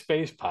could be a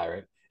space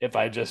pirate if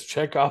I just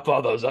check off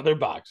all those other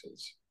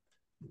boxes.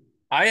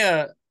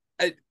 I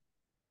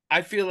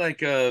feel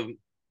like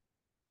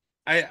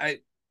I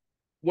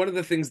one of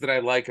the things that I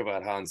like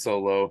about Han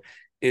Solo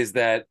is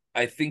that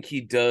I think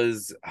he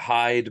does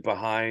hide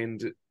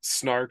behind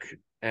snark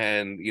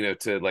and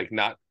to like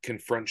not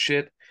confront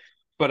shit,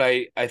 but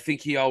I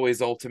think he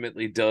always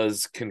ultimately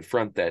does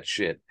confront that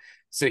shit.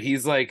 So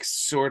he's like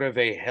sort of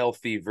a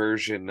healthy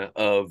version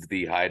of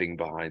the hiding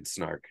behind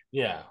snark.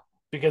 Yeah,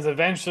 because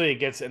eventually it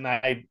gets, and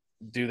I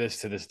do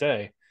this to this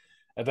day,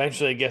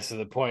 eventually it gets to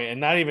the point,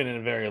 and not even in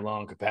a very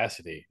long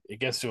capacity, it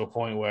gets to a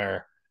point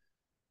where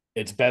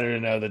it's better to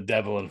know the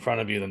devil in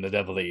front of you than the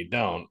devil that you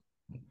don't.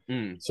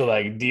 So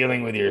like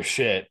dealing with your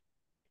shit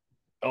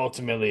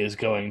ultimately is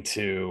going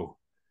to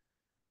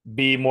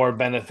be more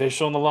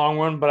beneficial in the long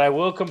run, but I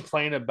will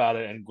complain about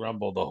it and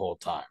grumble the whole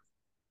time.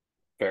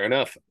 Fair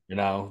enough.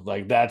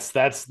 Like that's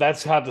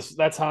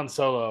Han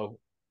Solo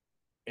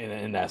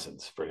in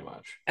essence, pretty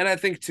much. And I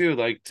think too,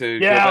 like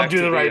I'll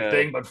do the right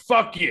thing, but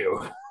fuck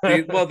you.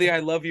 the I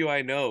love you,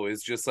 I know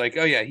is just like,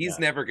 oh yeah, he's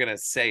never gonna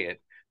say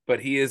it, but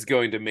he is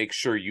going to make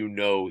sure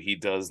he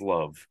does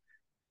love.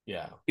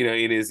 Yeah.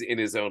 In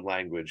his own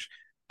language.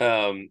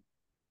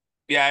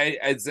 Yeah,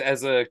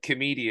 as a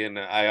comedian,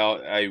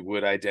 I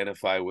would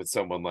identify with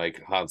someone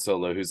like Han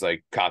Solo, who's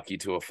like cocky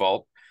to a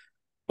fault,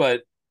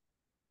 but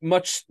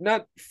much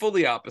not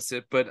fully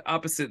opposite, but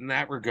opposite in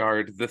that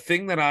regard. The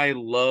thing that I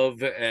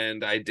love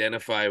and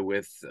identify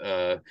with,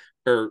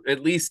 or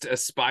at least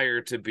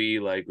aspire to be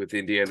like with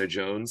Indiana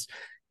Jones,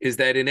 is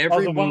that in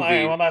every Also,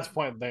 movie, one last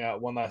thing I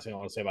want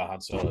to say about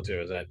Han Solo too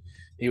is that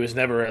he was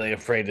never really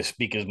afraid to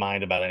speak his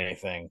mind about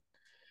anything,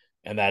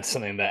 and that's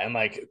something that, and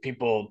like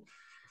people,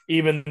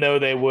 even though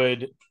they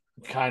would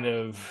kind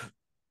of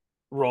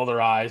roll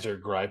their eyes or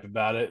gripe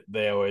about it,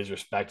 they always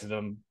respected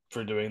him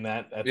for doing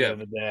that. At the yeah.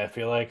 end of the day, I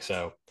feel like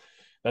so.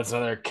 That's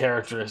another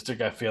characteristic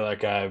I feel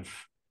like I've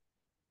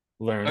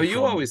Oh, learned you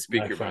from always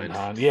speak my your friend mind,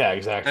 Han. Yeah, and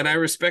exactly. I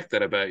respect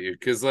that about you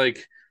because,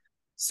 like,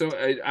 so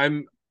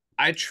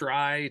I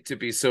try to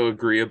be so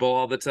agreeable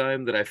all the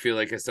time that I feel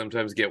like I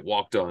sometimes get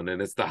walked on,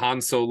 and it's the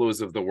Han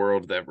Solos of the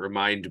world that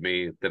remind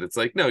me that it's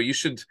like, no, you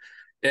should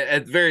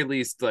at very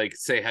least like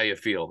say how you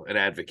feel and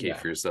advocate Yeah.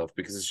 for yourself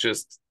because it's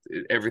just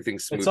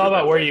everything's It's all smoother about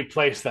that where way. you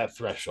place that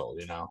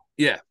threshold, you know.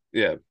 Yeah,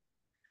 yeah.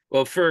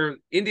 Well, for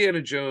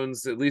Indiana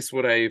Jones, at least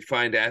what I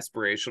find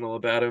aspirational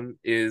about him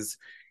is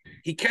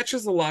he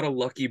catches a lot of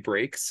lucky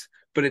breaks,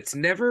 but it's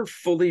never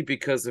fully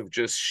because of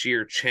just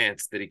sheer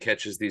chance that he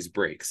catches these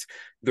breaks.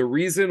 The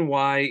reason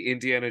why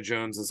Indiana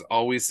Jones is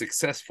always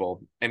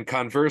successful, and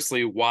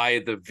conversely, why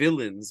the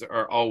villains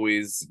are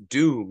always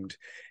doomed,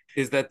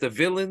 is that the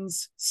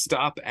villains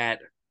stop at,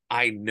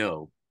 I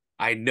know.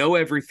 I know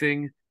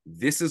everything.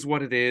 This is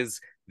what it is.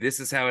 This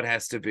is how it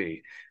has to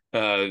be.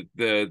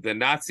 The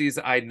Nazis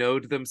I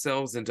knowed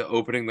themselves into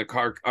opening the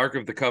Ark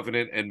of the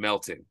Covenant and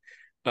melting.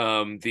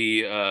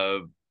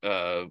 The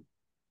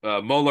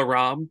Mola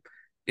Ram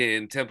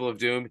in Temple of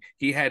Doom,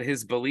 he had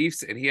his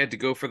beliefs and he had to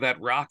go for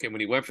that rock. And when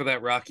he went for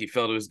that rock, he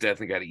fell to his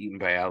death and got eaten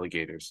by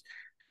alligators.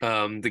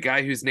 The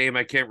guy whose name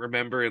I can't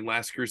remember in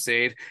Last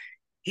Crusade,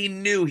 he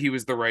knew he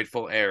was the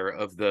rightful heir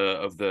of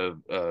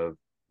the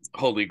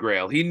Holy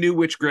Grail. He knew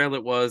which Grail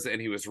it was, and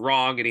he was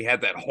wrong. And he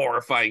had that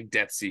horrifying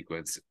death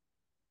sequence.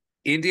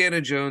 Indiana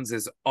Jones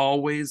is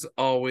always,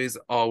 always,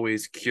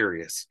 always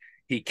curious.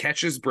 He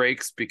catches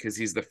breaks because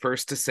he's the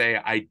first to say,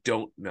 I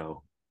don't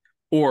know.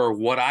 Or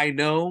what I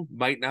know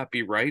might not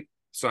be right.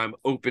 So I'm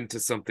open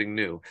to something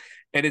new.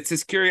 And it's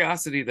his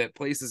curiosity that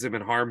places him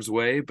in harm's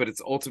way, but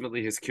it's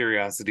ultimately his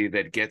curiosity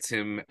that gets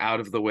him out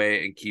of the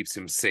way and keeps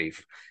him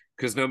safe.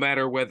 Because no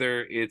matter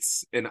whether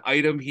it's an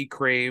item he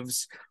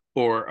craves,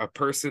 or a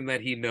person that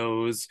he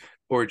knows,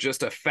 or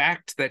just a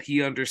fact that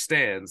he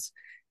understands,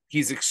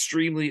 he's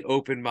extremely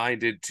open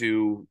minded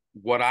to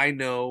what I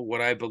know,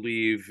 what I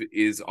believe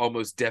is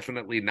almost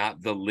definitely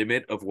not the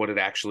limit of what it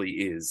actually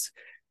is.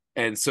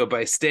 And so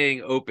by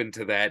staying open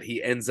to that,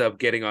 he ends up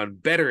getting on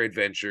better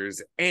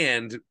adventures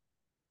and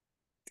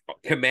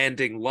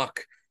commanding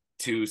luck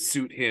to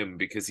suit him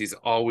because he's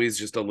always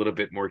just a little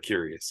bit more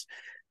curious.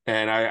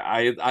 And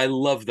I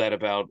love that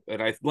about,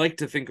 and I like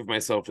to think of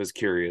myself as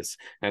curious,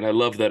 and I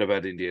love that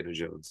about Indiana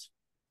Jones.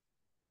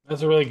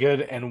 That's a really good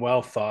and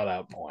well thought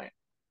out point.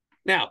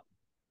 Now,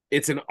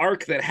 it's an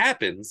arc that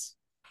happens,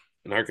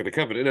 an arc of the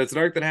Covenant. It's an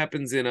arc that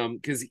happens in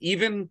because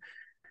even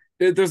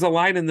there's a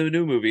line in the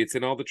new movie, it's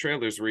in all the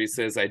trailers where he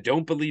says, I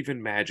don't believe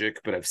in magic,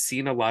 but I've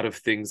seen a lot of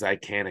things I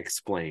can't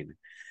explain.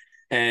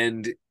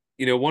 And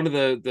one of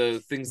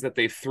the things that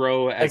they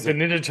throw Like as the a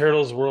Ninja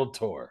Turtles World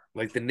Tour.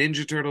 like the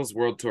Ninja Turtles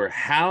World Tour,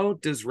 how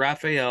does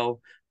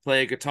Raphael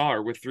play a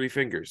guitar with three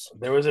fingers?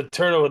 There was a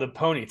turtle with a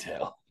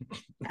ponytail.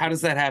 How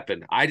does that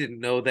happen? I didn't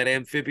know that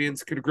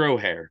amphibians could grow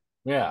hair.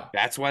 Yeah.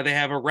 That's why they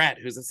have a rat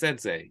who's a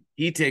sensei.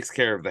 He takes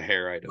care of the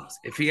hair items.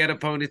 If he had a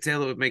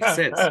ponytail, it would make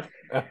sense.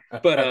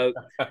 But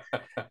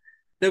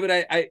no, but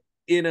I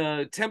in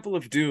a Temple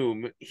of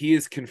Doom, he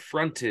is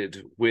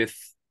confronted with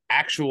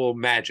actual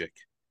magic.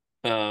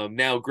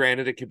 Now,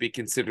 granted, it could be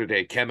considered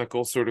a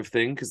chemical sort of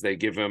thing because they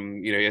give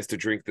him, he has to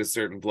drink this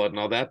certain blood and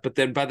all that. But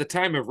then by the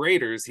time of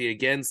Raiders, he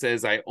again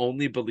says, I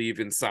only believe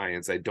in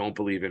science. I don't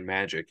believe in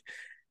magic.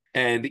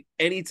 And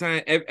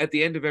anytime at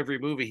the end of every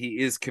movie, he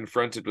is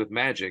confronted with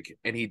magic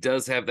and he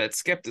does have that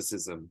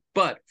skepticism.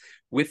 But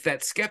with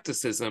that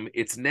skepticism,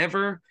 it's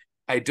never,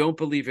 I don't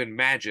believe in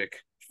magic,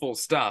 full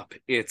stop.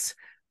 It's,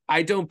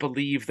 I don't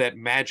believe that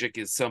magic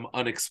is some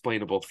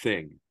unexplainable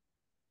thing.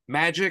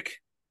 Magic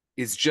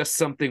is just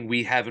something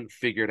we haven't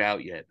figured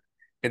out yet.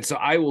 And so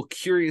I will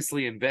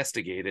curiously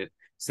investigate it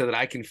so that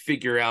I can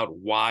figure out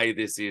why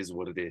this is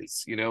what it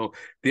is.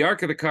 The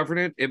Ark of the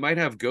Covenant, it might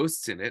have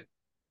ghosts in it,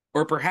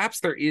 or perhaps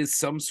there is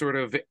some sort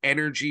of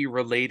energy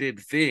related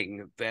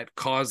thing that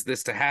caused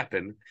this to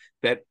happen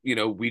that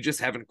we just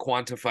haven't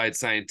quantified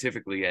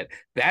scientifically yet.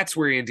 That's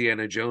where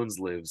Indiana Jones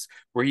lives,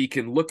 where he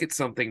can look at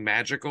something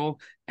magical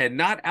and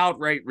not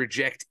outright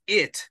reject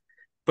it,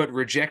 but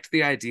reject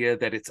the idea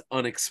that it's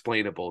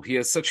unexplainable. He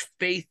has such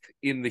faith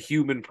in the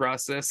human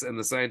process and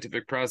the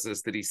scientific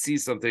process that he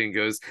sees something and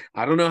goes,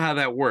 I don't know how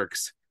that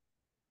works,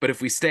 but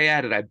if we stay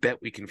at it, I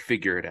bet we can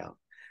figure it out.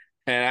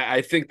 And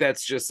I think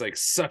that's just like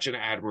such an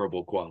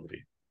admirable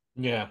quality.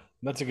 Yeah,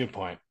 that's a good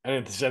point. I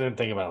didn't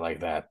think about it like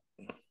that.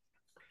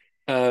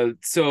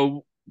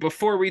 So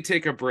before we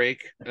take a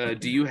break,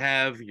 do you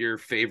have your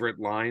favorite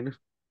line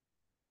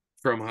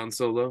from Han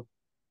Solo?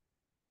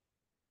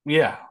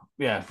 Yeah.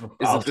 Is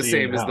I'll it the see you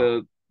same as now.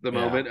 the Yeah.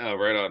 moment? Oh,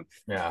 right on.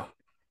 Yeah.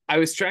 I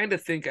was trying to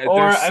think.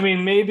 Or I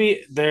mean,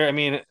 maybe there. I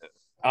mean,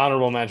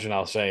 honorable mention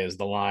I'll say is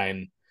the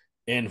line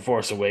in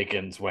Force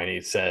Awakens when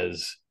he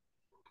says,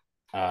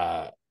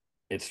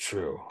 "It's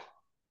true,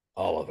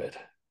 all of it."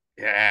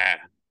 yeah,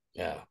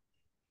 Yeah.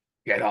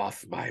 get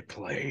off my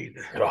plane.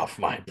 Get off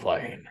my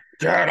plane.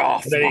 Get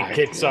off And then my he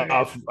kicks plane.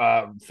 off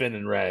Finn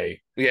and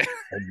Ray Yeah.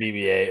 and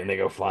BB-8, and they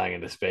go flying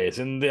into space.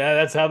 And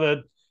that's how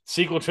the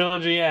sequel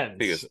trilogy ends.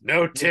 He goes,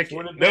 no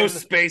ticket, no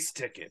space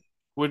ticket.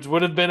 Which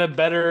would have been a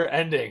better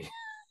ending.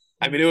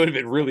 I mean, it would have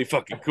been really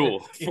fucking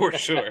cool, for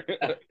sure.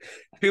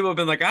 People have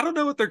been like, I don't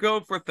know what they're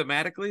going for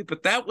thematically,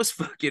 but that was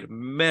fucking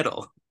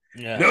metal.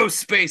 Yeah. No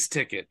space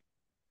ticket.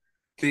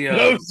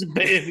 No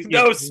space.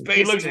 No space.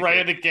 He looks ticket. right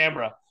at the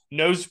camera.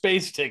 No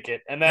space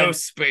ticket, and then no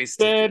space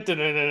ticket. and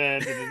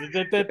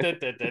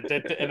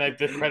like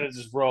the credits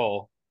just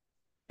roll.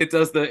 It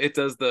does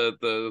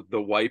the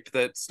wipe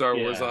that Star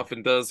Wars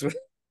often does.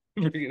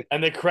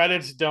 And the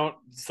credits don't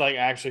like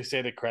actually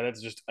say the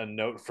credits, just a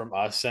note from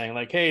us saying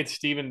like, "Hey, it's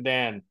Steve and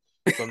Dan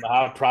from the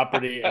Hot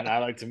Property and I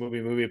Like to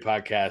Movie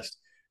podcast.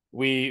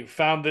 We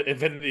found the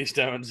Infinity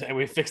Stones and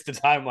we fixed the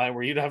timeline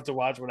where you don't have to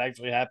watch what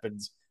actually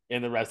happens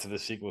in the rest of the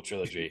sequel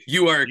trilogy.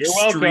 You are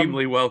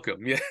extremely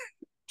welcome. Yeah.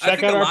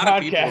 Check out our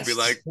podcast. People will be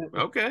like,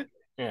 okay.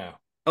 Yeah.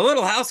 A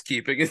little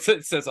housekeeping. It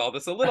says all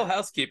this. A little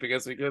housekeeping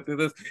as we go through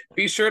this.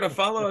 Be sure to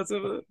follow us.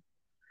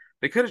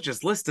 They could have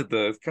just listed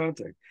the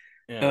contact.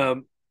 Yeah.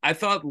 I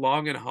thought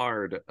long and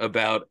hard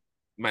about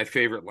my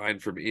favorite line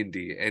from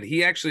Indy, and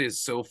he actually is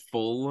so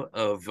full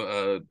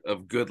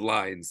of good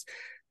lines.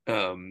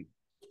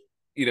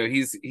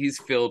 He's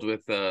filled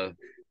with now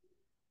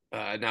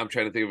I'm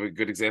trying to think of a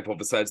good example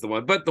besides the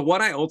one, but the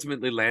one I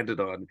ultimately landed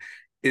on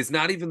is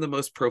not even the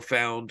most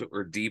profound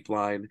or deep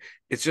line.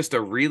 It's just a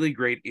really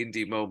great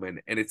Indy moment,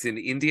 and it's in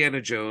Indiana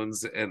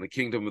Jones and the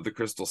Kingdom of the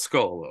Crystal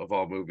Skull, of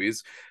all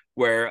movies,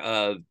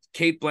 where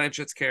Cate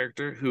Blanchett's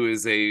character, who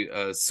is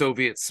a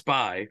Soviet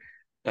spy,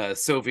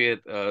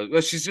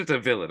 she's just a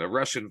villain, a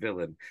Russian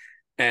villain,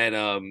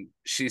 and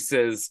she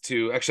says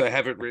to, actually I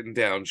have it written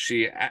down,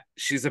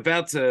 she's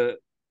about to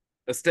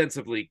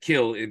ostensibly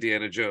kill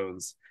Indiana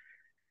Jones.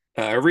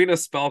 Irina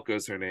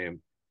Spalko's her name,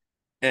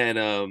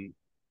 and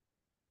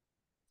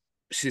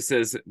she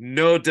says,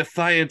 "No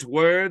defiant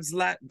words,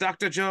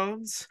 Dr.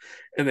 Jones."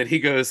 And then he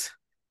goes,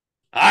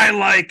 "I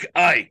like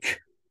Ike,"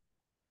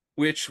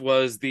 which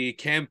was the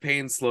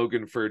campaign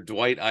slogan for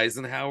Dwight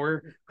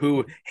Eisenhower,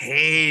 who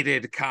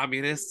hated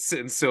communists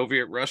in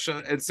Soviet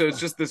Russia. And so it's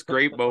just this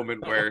great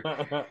moment where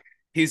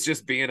he's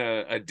just being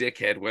a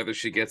dickhead, whether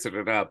she gets it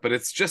or not, but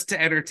it's just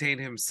to entertain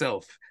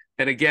himself.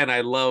 And again, I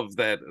love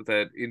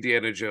that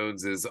Indiana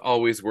Jones is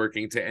always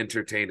working to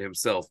entertain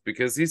himself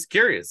because he's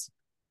curious.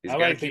 I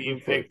like that you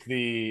picked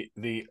the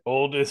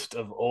oldest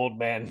of old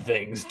man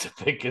things to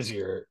pick as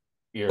your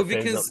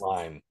favorite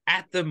line.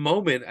 At the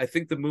moment, I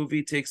think the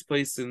movie takes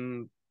place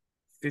in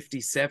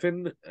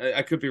 57.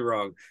 I could be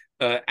wrong.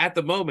 At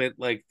the moment,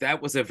 like,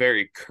 that was a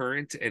very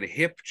current and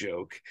hip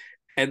joke.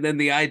 And then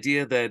the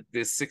idea that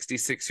this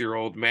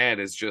 66-year-old man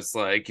is just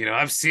like,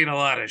 I've seen a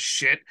lot of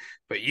shit,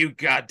 but you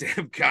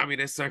goddamn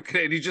communists aren't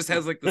gonna. And he just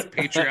has like this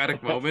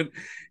patriotic moment.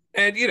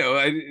 And,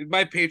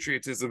 my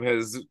patriotism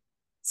has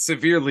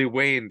severely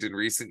waned in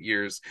recent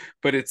years,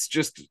 but it's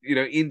just,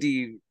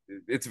 Indy,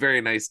 it's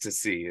very nice to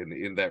see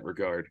in that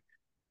regard.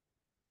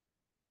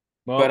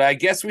 Well, but I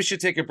guess we should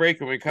take a break.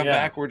 When we come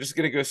back, we're just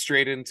gonna go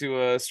straight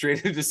into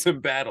some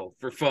battle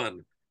for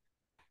fun.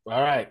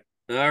 All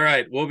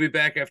right, we'll be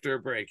back after a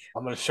break.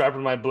 I'm gonna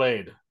sharpen my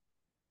blade.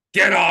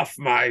 Get off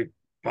my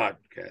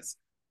podcast.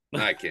 No,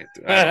 I can't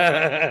do it.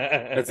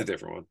 That's a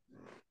different one.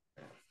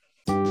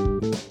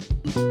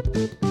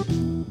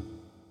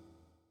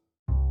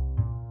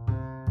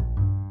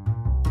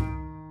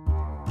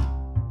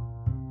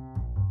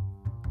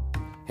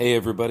 Hey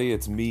everybody,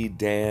 it's me,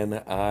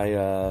 Dan.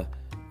 I'm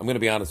going to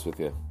be honest with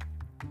you.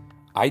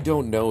 I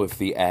don't know if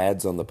the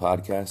ads on the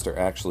podcast are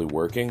actually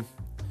working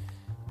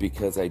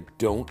because I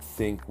don't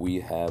think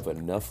we have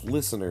enough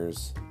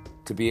listeners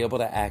to be able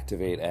to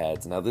activate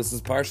ads. Now, this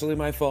is partially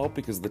my fault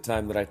because of the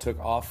time that I took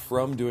off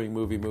from doing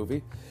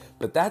movie,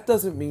 but that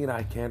doesn't mean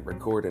I can't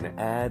record an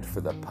ad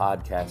for the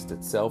podcast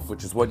itself,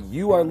 which is what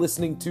you are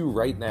listening to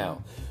right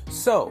now.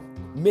 So,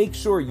 make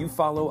sure you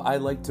follow I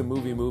Like to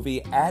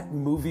Movie at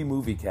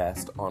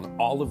MovieMovieCast on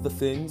all of the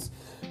things.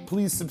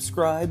 Please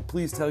subscribe.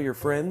 Please tell your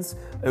friends.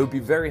 It would be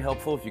very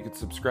helpful if you could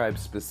subscribe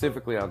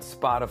specifically on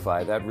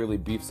Spotify. That really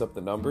beefs up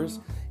the numbers.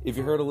 If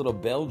you heard a little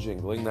bell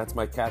jingling, that's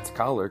my cat's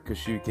collar because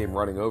she came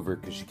running over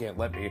because she can't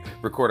let me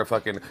record a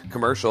fucking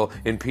commercial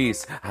in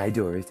peace. Hi,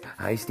 Doris.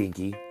 Hi,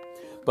 Stinky.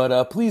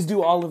 But please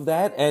do all of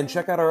that and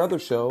check out our other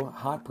show,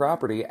 Hot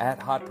Property,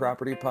 at Hot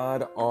Property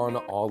Pod on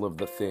all of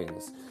the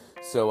things.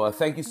 So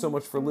thank you so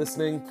much for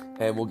listening,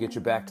 and we'll get you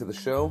back to the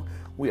show.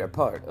 We are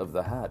part of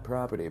the Hot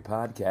Property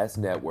Podcast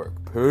Network.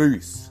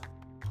 Peace.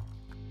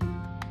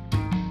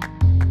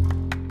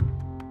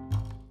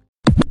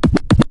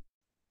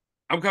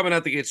 I'm coming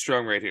out the gate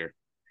strong right here.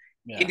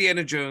 Yeah.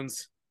 Indiana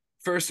Jones,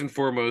 first and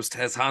foremost,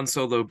 has Han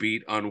Solo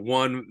beat on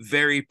one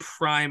very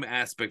prime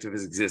aspect of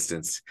his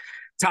existence.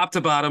 Top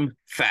to bottom,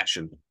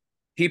 fashion.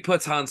 He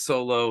puts Han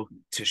Solo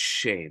to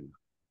shame.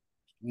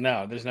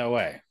 No, there's no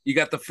way. You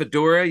got the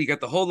fedora, you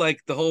got the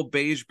whole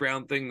beige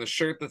brown thing, the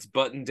shirt that's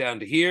buttoned down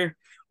to here.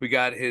 We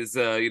got his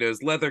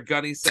his leather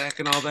gunny sack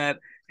and all that.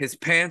 His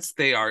pants,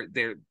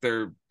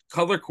 they're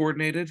color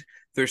coordinated,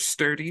 they're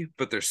sturdy,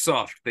 but they're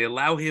soft. They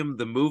allow him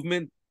the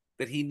movement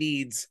that he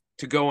needs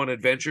to go on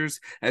adventures,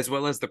 as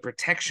well as the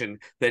protection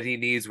that he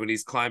needs when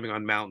he's climbing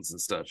on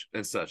mountains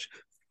and such.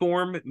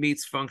 Form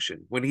meets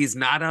function. When he's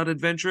not out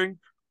adventuring,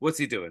 what's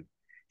he doing?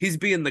 He's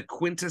being the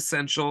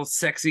quintessential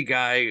sexy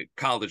guy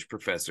college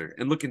professor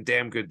and looking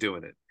damn good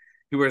doing it.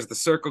 He wears the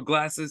circle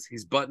glasses.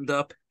 He's buttoned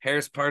up,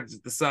 hair's parted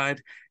at the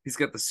side. He's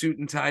got the suit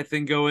and tie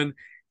thing going.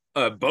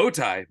 A bow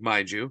tie,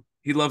 mind you.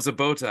 He loves a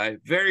bow tie.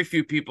 Very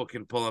few people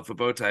can pull off a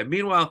bow tie.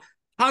 Meanwhile,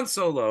 Han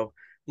Solo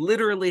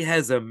literally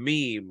has a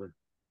meme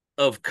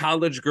of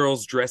college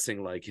girls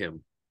dressing like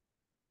him.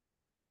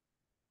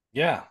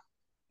 Yeah,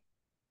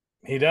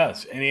 he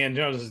does. Indiana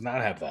Jones does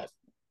not have that.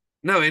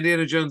 No,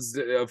 Indiana Jones,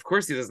 of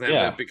course he doesn't have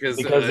that because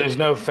there's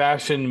no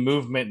fashion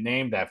movement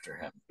named after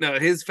him. No,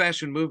 his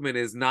fashion movement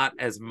is not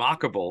as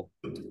mockable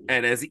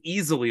and as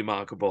easily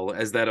mockable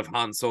as that of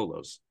Han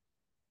Solo's.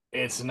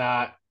 It's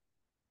not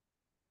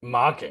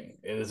mocking.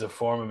 It is a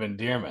form of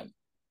endearment.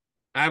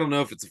 I don't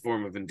know if it's a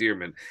form of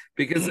endearment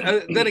because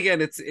then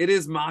again, it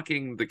is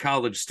mocking the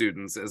college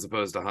students as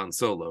opposed to Han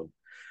Solo.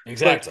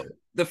 Exactly. But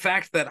the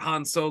fact that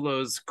Han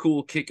Solo's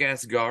cool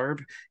kick-ass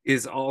garb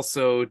is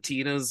also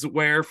Tina's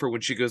wear for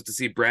when she goes to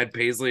see Brad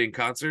Paisley in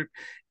concert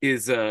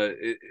is I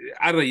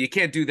don't know, you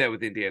can't do that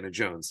with Indiana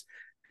Jones.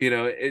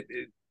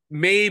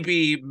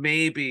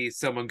 Maybe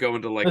someone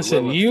going to like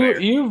listen, Lilith you Fair.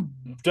 you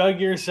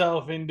dug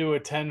yourself into a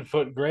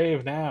 10-foot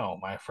grave now,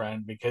 my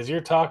friend, because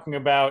you're talking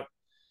about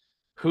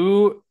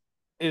who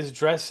is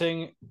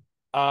dressing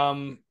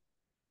you're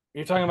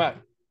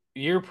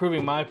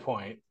proving my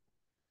point.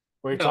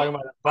 We're talking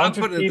about a bunch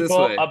of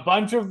people, a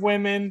bunch of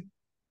women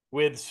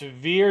with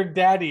severe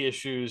daddy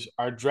issues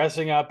are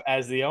dressing up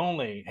as the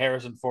only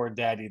Harrison Ford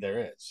daddy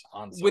there is.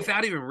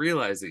 Without even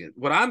realizing it.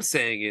 What I'm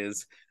saying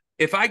is,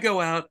 if I go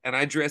out and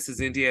I dress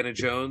as Indiana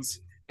Jones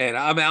and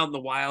I'm out in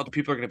the wild,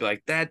 people are going to be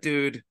like, that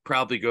dude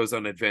probably goes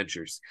on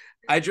adventures.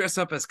 I dress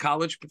up as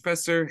college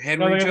professor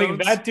Henry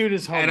Jones. That dude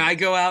is homeless. And I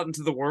go out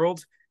into the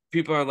world.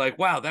 People are like,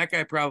 wow, that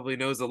guy probably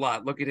knows a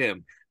lot. Look at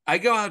him. I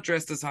go out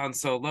dressed as Han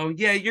Solo.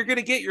 Yeah, you're going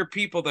to get your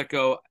people that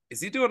go, is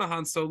he doing a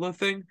Han Solo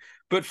thing?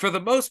 But for the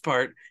most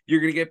part,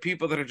 you're going to get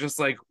people that are just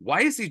like,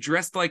 why is he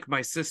dressed like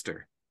my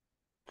sister?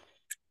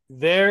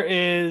 There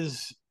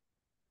is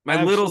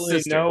my little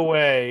sister. No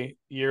way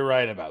you're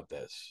right about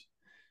this.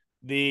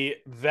 The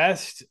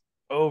vest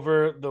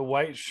over the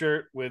white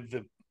shirt with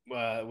the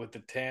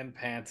tan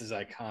pants is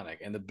iconic,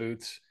 and the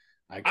boots.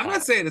 Iconic. I'm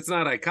not saying it's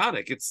not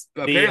iconic. It's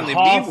apparently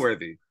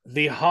meme-worthy.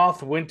 The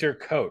Hoth winter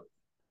coat.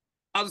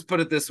 I'll just put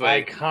it this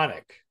way.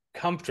 Iconic.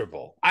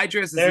 Comfortable. I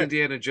dress as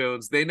Indiana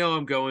Jones. They know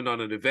I'm going on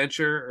an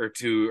adventure or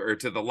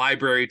to the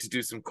library to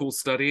do some cool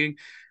studying.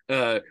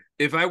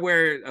 If I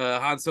wear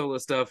Han Solo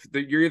stuff,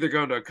 you're either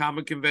going to a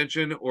comic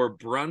convention or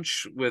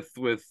brunch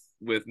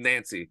with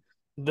Nancy.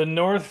 The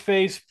North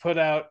Face put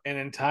out an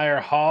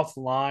entire Hoth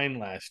line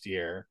last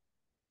year,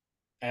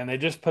 and they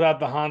just put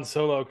out the Han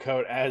Solo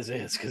coat as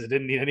is because it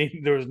didn't need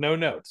any. There was no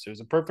notes. It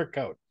was a perfect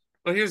coat.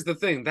 Well, here's the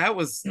thing. That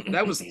was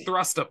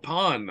thrust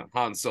upon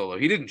Han Solo.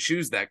 He didn't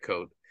choose that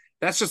coat.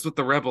 That's just what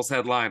the Rebels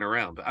had lying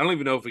around. I don't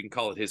even know if we can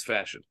call it his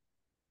fashion.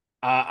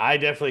 I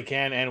definitely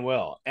can and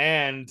will.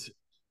 And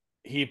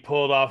he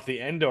pulled off the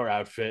Endor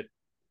outfit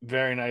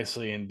very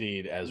nicely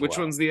indeed as well. Which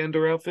one's the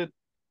Endor outfit?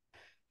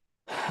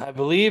 I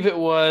believe it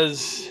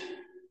was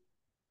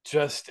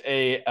just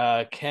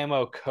a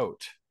camo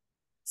coat.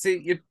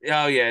 See,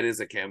 oh yeah, it is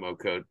a camo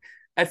coat.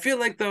 I feel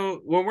like though,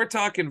 when we're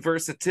talking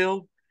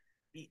versatile,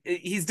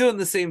 he's doing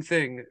the same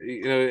thing.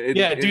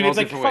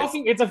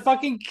 It's a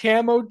fucking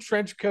camo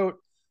trench coat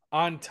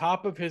on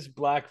top of his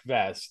black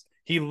vest.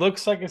 He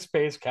looks like a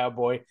space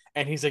cowboy,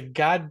 and he's a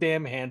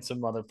goddamn handsome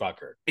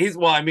motherfucker.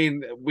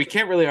 We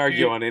can't really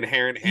argue on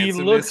inherent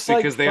handsomeness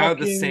because they are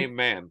the same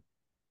man.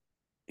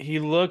 He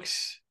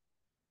looks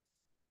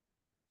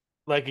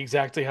like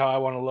exactly how I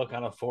want to look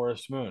on a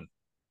forest moon.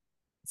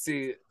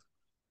 See,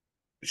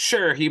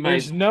 sure, he might.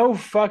 There's no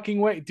fucking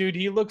way. Dude,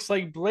 he looks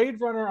like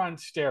Blade Runner on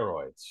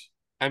steroids.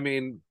 I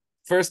mean,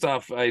 first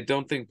off, I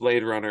don't think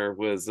Blade Runner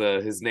was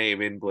his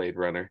name in Blade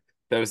Runner.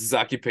 That was his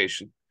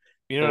occupation.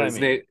 You know what I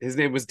mean? His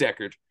name was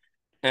Deckard.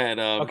 And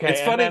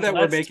it's funny that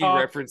we're making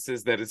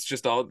references that it's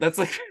just all that's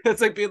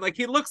like being like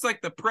he looks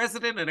like the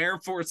president in Air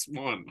Force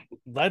One.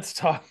 Let's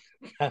talk.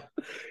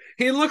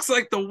 He looks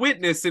like the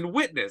witness in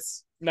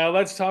Witness. Now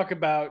let's talk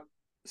about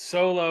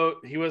Solo.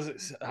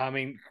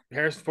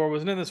 Harrison Ford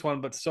wasn't in this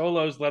one, but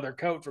Solo's leather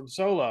coat from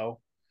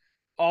Solo,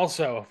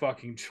 also a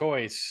fucking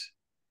choice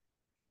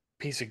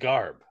piece of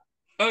garb.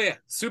 Oh yeah,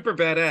 super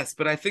badass.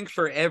 But I think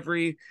for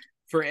every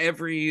for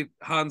every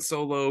Han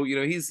Solo,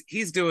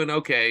 he's doing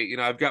okay.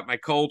 I've got my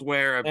cold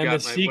wear, I've And the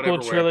got my sequel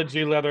whatever wear.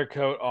 trilogy leather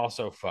coat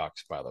also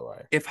fucks, by the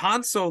way. If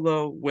Han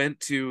Solo went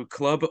to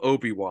Club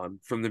Obi-Wan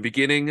from the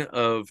beginning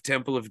of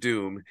Temple of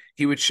Doom,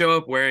 he would show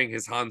up wearing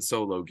his Han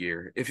Solo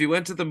gear. If he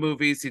went to the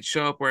movies, he'd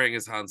show up wearing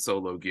his Han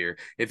Solo gear.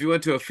 If he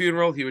went to a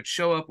funeral, he would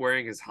show up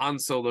wearing his Han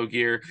Solo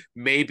gear,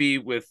 maybe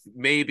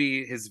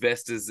his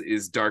vest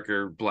is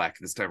darker black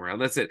this time around.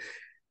 That's it.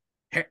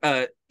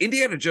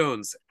 Indiana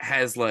Jones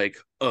has like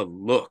a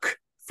look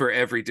for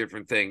every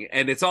different thing,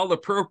 and it's all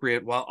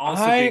appropriate while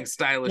also being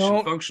stylish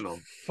and functional.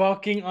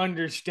 Fucking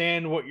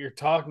understand what you're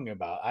talking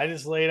about. I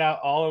just laid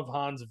out all of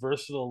Han's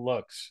versatile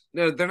looks.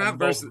 No, they're not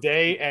versatile.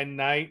 Day and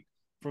night,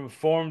 from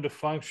form to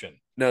function.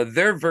 No,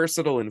 they're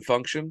versatile in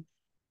function,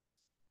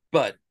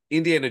 but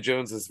Indiana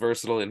Jones is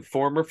versatile in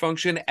form or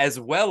function, as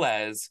well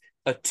as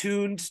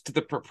attuned to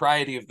the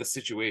propriety of the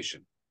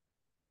situation.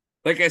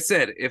 Like I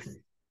said,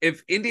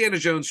 if Indiana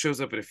Jones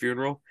shows up at a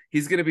funeral,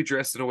 he's going to be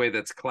dressed in a way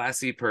that's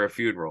classy per a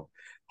funeral.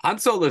 Han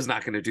Solo's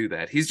not going to do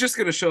that. He's just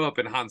going to show up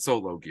in Han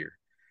Solo gear.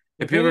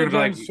 If Indiana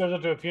Jones shows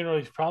up to a funeral,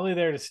 he's probably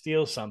there to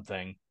steal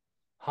something.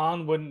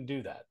 Han wouldn't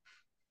do that.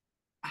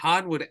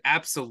 Han would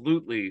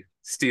absolutely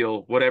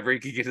steal whatever he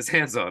could get his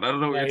hands on. I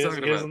don't know what you're talking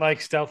about. He doesn't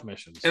like stealth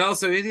missions. And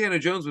also, Indiana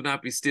Jones would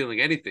not be stealing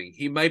anything.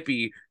 He might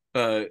be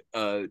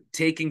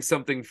taking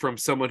something from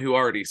someone who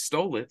already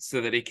stole it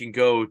so that he can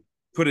go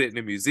put it in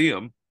a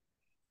museum.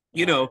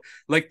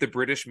 Like the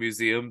British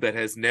Museum that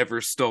has never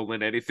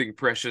stolen anything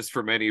precious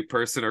from any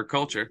person or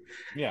culture.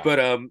 Yeah. But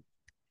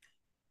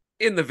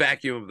in the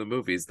vacuum of the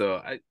movies, though,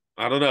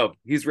 I don't know.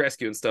 He's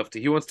rescuing stuff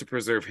he wants to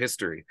preserve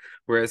history.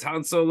 Whereas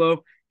Han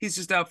Solo, he's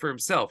just out for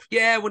himself.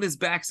 Yeah, when his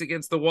back's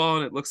against the wall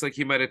and it looks like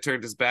he might have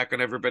turned his back on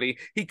everybody,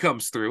 he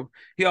comes through.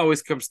 He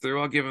always comes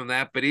through. I'll give him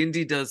that. But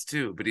Indy does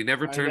too. But he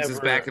never turns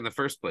his back in the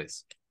first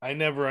place. I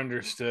never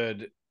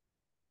understood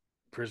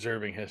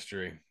preserving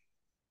history.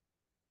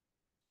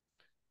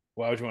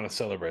 Why would you want to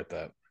celebrate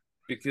that?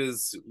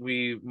 Because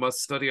we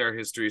must study our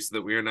history so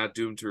that we are not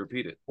doomed to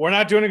repeat it. We're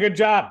not doing a good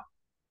job.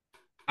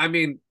 I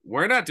mean,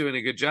 we're not doing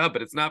a good job,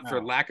 but it's not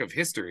for lack of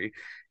history.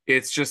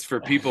 It's just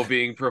for people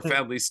being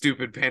profoundly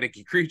stupid,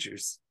 panicky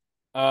creatures.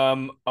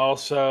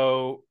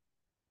 Also,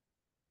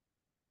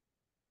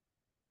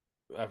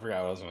 I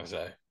forgot what I was going to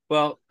say.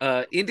 Well,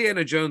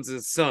 Indiana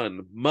Jones's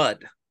son,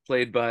 Mutt,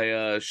 played by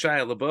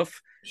Shia LaBeouf.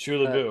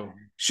 Shia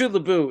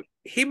LaBeouf,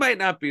 he might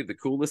not be the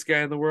coolest guy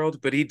in the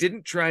world, but he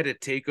didn't try to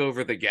take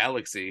over the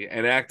galaxy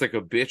and act like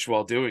a bitch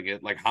while doing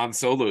it, like Han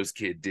Solo's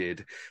kid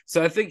did.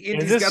 So I think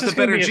Indy's got the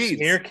better genes.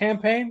 Smear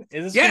campaign?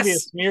 Is this going to be a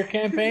smear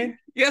campaign?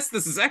 Yes,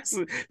 this is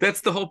excellent.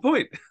 That's the whole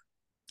point.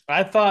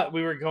 I thought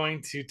we were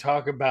going to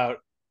talk about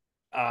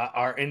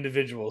our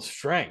individual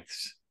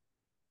strengths.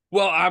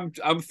 Well,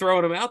 I'm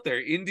throwing them out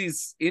there. Indy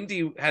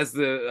has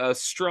the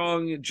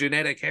strong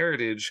genetic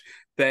heritage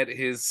that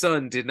his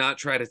son did not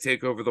try to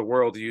take over the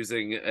world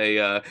using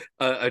a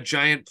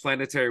giant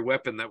planetary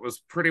weapon that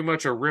was pretty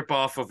much a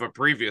ripoff of a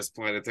previous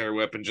planetary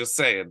weapon. Just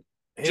saying.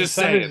 His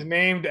son is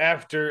named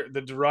after the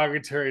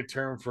derogatory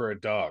term for a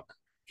dog.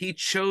 He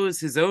chose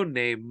his own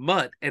name,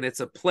 Mutt, and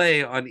it's a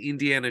play on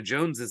Indiana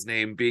Jones's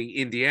name being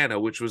Indiana,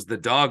 which was the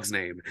dog's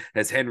name,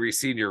 as Henry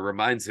Sr.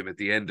 reminds him at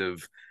the end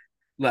of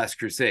Last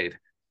Crusade.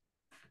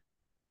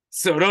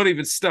 So don't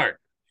even start.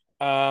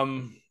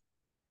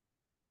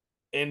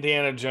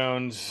 Indiana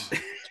Jones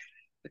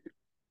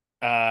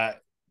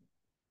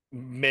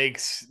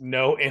makes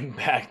no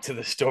impact to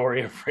the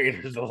story of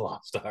Raiders of the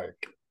Lost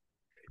Ark.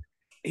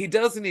 He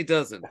does and he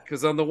doesn't.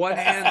 Because on the one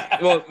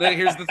hand, well, then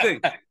here's the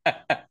thing.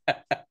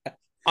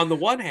 On the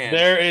one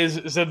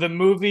hand, so the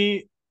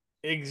movie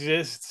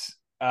exists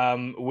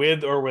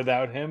with or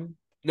without him.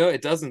 No,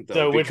 it doesn't, though.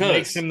 So which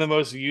makes him the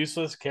most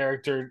useless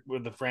character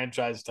with the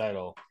franchise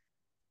title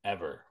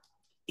ever.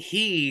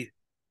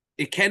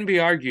 It can be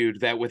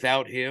argued that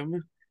without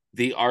him,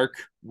 the Ark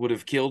would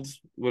have killed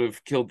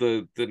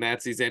the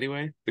Nazis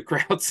anyway, the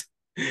Krauts.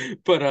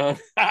 But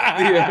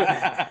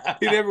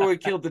he never would have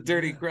killed the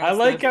dirty Krauts. I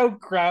like how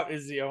Kraut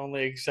is the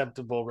only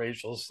acceptable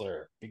racial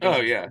slur.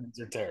 Because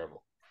they're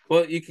terrible.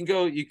 Well, you can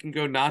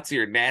go Nazi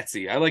or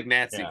Nazi. I like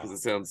Nazi because it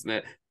sounds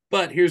net.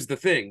 But here's the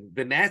thing: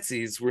 the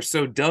Nazis were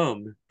so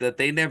dumb that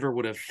they never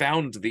would have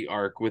found the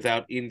Ark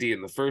without Indy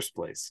in the first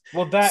place.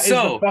 Well, that is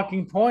the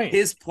fucking point.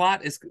 His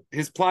plot is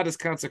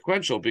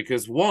consequential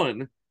because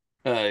one,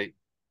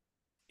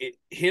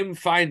 him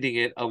finding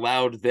it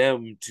allowed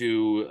them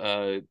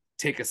to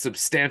take a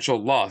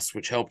substantial loss,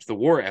 which helped the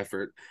war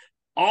effort.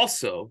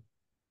 Also,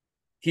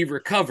 he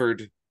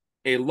recovered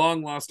a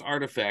long lost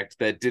artifact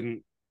that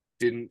didn't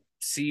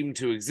seem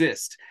to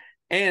exist,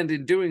 and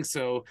in doing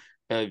so,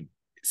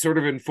 sort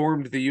of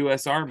informed the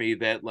U.S. Army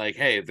that, like,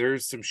 hey,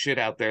 there's some shit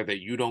out there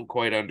that you don't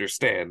quite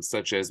understand,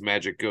 such as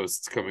magic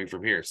ghosts coming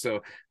from here.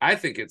 So I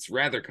think it's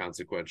rather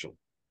consequential.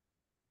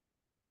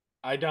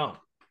 I don't.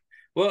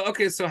 Well,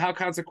 okay, so how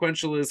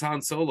consequential is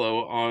Han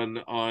Solo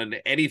on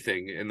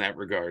anything in that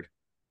regard?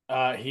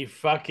 He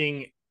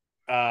fucking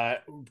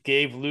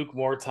gave Luke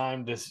more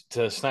time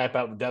to snipe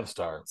out the Death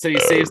Star. So he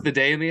saves the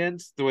day in the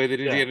end, the way that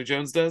Yeah. Indiana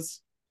Jones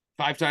does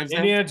 5 times now.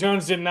 Indiana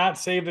Jones did not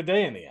save the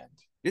day in the end.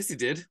 Yes, he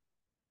did.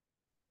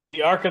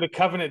 The Ark of the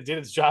Covenant did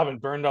its job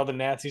and burned all the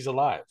Nazis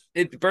alive.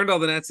 It burned all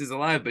the Nazis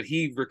alive, but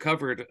he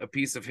recovered a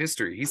piece of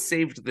history. He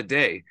saved the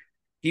day.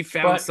 He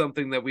found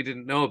something that we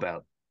didn't know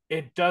about.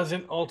 It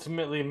doesn't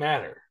ultimately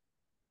matter.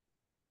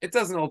 It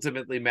doesn't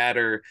ultimately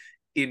matter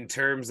in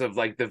terms of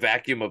like the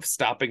vacuum of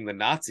stopping the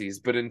Nazis,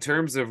 but in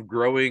terms of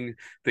growing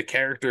the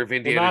character of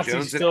Indiana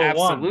Jones, it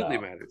absolutely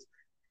matters.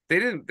 They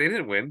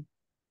didn't win.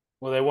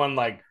 Well, they won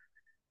like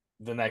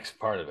the next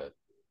part of it.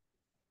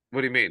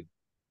 What do you mean?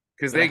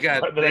 Because they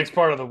got the next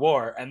part of the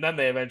war, and then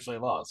they eventually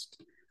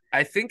lost.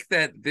 I think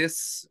that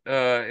this,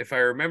 if I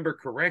remember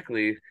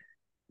correctly,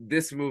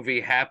 this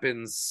movie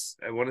happens,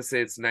 I want to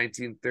say it's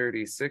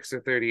 1936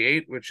 or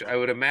 38, which I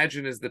would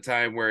imagine is the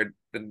time where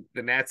the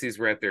Nazis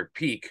were at their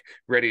peak,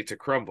 ready to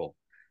crumble.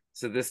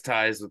 So this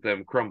ties with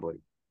them crumbling.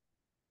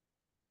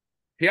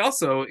 He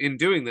also, in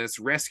doing this,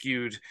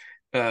 rescued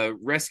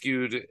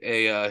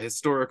a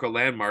historical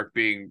landmark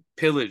being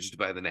pillaged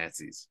by the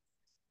Nazis.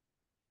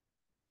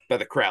 By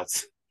the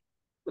Krauts.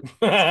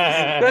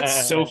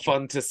 That's so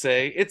fun to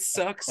say. It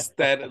sucks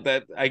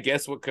that I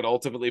guess what could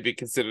ultimately be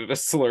considered a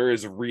slur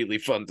is really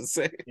fun to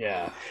say.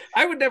 Yeah,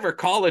 I would never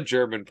call a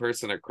German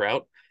person a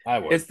Kraut. I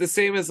would. It's the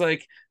same as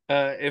like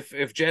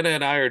if Jenna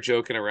and I are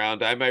joking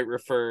around, I might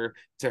refer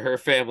to her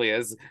family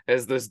as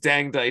those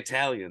danged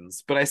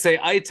Italians, but I say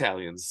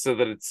Italians so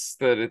that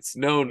it's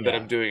known that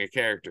I'm doing a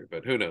character.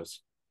 But who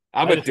knows?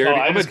 I'm a dirty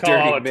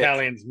Mick.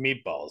 Italians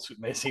meatballs.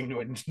 They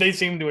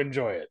seem to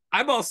enjoy it.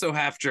 I'm also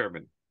half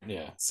German.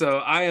 Yeah. So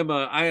I am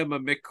a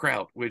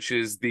McKraut, which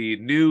is the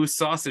new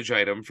sausage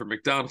item for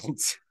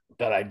McDonald's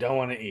that I don't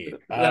want to eat.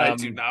 that I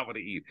do not want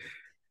to eat.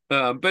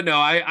 But no,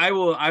 I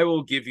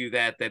will give you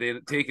that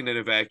taken in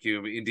a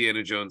vacuum,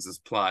 Indiana Jones's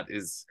plot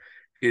is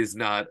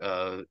not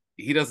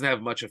he doesn't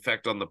have much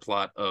effect on the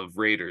plot of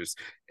Raiders,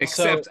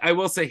 except I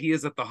will say he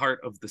is at the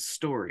heart of the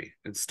story,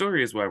 and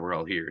story is why we're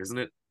all here, isn't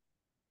it?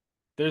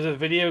 There's a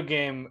video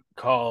game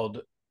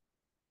called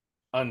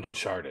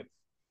Uncharted.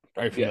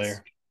 Are you familiar?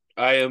 Yes.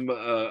 I am.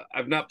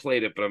 I've not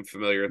played it, but I'm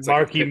familiar. It's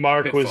Marky like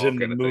Mark was in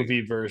the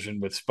movie version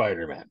with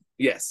Spider-Man.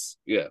 Yes,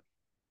 yeah.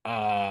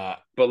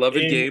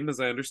 Beloved game, as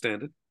I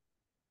understand it.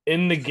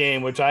 In the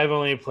game, which I've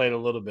only played a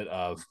little bit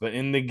of, but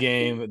in the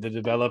game, the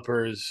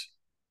developers,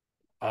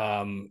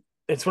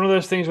 it's one of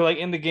those things where, like,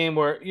 in the game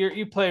where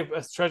you play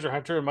a treasure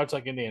hunter, much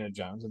like Indiana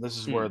Jones, and this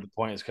is where the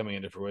point is coming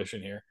into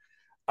fruition here,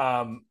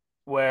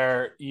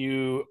 where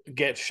you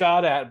get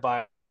shot at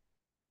by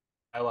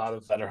a lot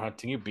of that are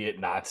hunting you, be it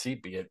Nazi,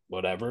 be it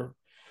whatever,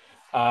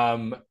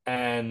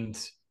 and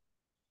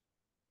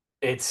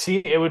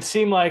it would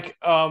seem like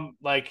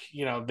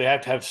you know, they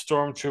have to have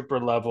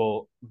stormtrooper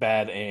level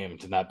bad aim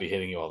to not be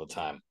hitting you all the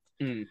time.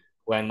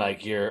 When like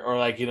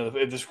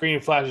if the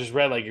screen flashes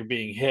red like you're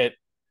being hit,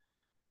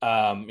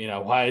 you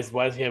know, why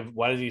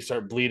does he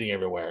start bleeding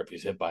everywhere if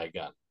he's hit by a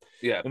gun?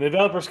 Yeah. And the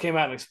developers came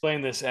out and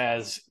explained this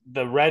as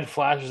the red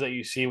flashes that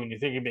you see when you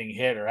think you're being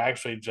hit are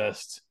actually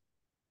just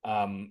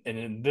an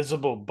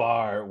invisible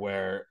bar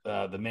where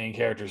the main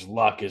character's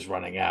luck is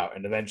running out,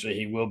 and eventually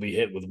he will be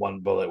hit with one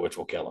bullet, which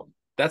will kill him.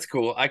 That's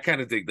cool. I kind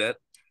of dig that.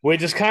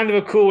 Which is kind of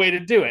a cool way to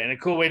do it and a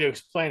cool way to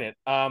explain it.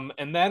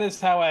 And that is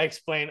how I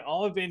explain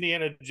all of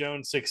Indiana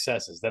Jones'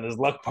 successes, that his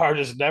luck bar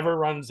just never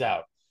runs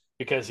out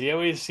because he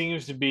always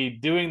seems to be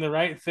doing the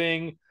right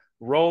thing,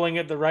 rolling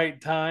at the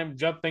right time,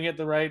 jumping at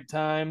the right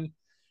time.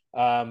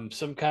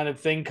 Some kind of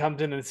thing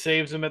comes in and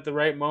saves him at the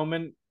right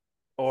moment,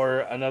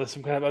 or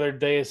some kind of other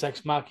Deus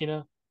Ex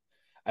Machina.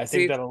 I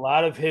think that a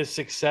lot of his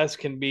success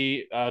can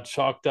be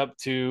chalked up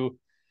to,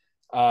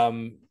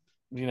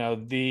 you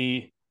know,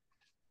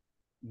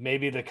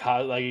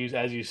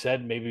 as you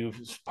said, maybe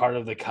part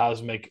of the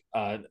cosmic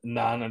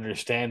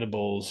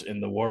non-understandables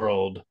in the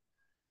world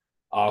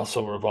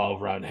also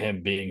revolve around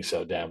him being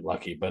so damn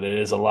lucky. But it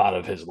is a lot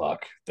of his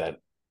luck that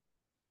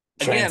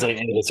translate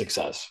into his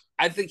success.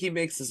 I think he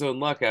makes his own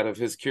luck out of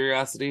his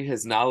curiosity,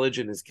 his knowledge,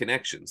 and his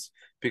connections.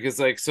 Because,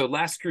 like, so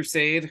Last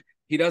Crusade,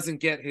 he doesn't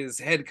get his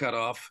head cut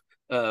off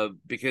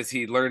because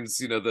he learns,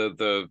 you know,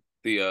 the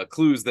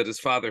clues that his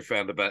father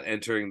found about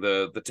entering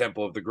the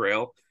Temple of the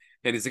Grail.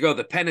 And he's like, oh,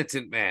 the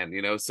penitent man,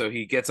 you know, so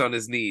he gets on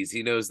his knees.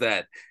 He knows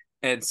that.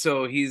 And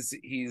so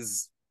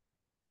he's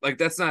like,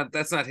 that's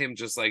not him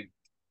just like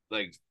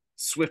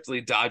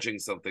swiftly dodging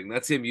something.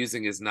 That's him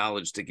using his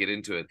knowledge to get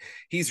into it.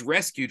 He's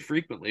rescued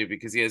frequently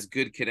because he has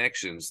good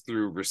connections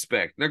through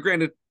respect. Now,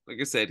 granted, like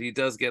I said, he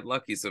does get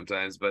lucky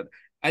sometimes, but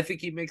I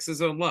think he makes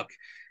his own luck.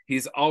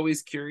 He's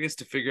always curious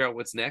to figure out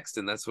what's next,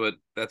 and that's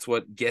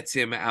what gets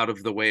him out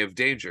of the way of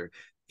danger.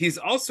 He's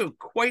also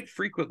quite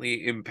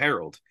frequently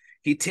imperiled.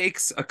 He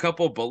takes a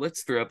couple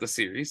bullets throughout the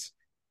series.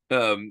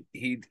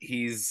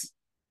 He's,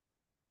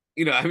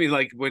 you know, I mean,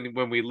 like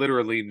when we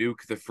literally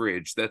nuke the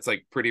fridge, that's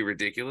like pretty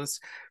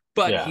ridiculous.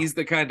 But he's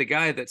the kind of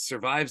guy that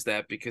survives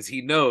that because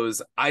he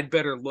knows I'd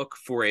better look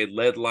for a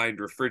lead-lined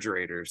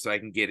refrigerator so I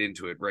can get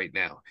into it right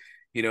now.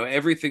 You know,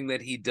 everything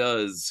that he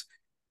does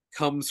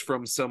comes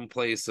from some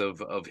place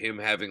of him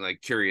having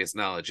like curious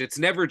knowledge. It's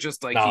never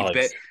just like Knowledge.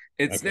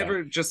 it's Okay.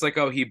 never just like,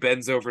 oh, he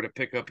bends over to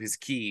pick up his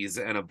keys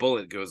and a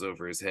bullet goes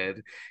over his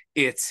head.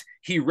 It's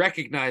he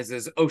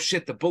recognizes, oh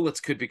shit, the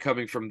bullets could be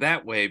coming from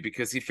that way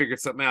because he figured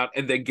something out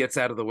and then gets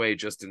out of the way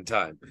just in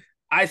time.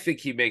 I think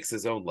he makes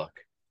his own luck.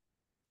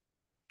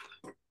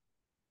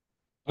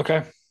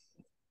 Okay.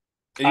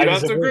 You don't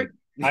have to agree.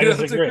 I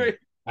disagree.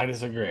 I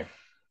disagree.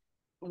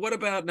 What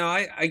about now?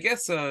 I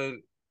guess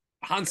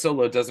Han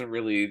Solo doesn't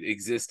really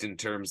exist in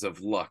terms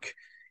of luck.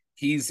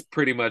 He's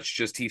pretty much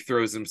just he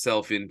throws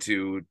himself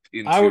into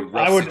rough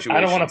situations.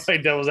 I don't want to play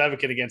devil's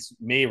advocate against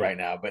me right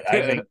now, but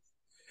I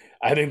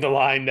think the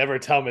line "never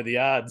tell me the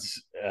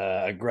odds"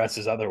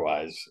 aggresses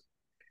otherwise.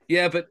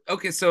 Yeah, but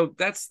okay, so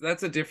that's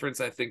a difference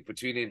I think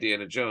between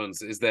Indiana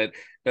Jones is that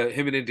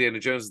him and Indiana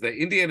Jones is that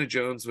Indiana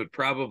Jones would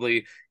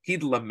probably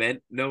he'd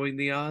lament knowing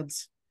the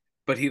odds,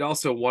 but he'd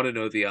also want to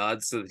know the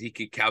odds so that he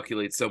could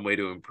calculate some way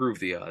to improve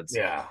the odds.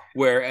 Yeah.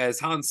 Whereas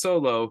Han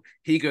Solo,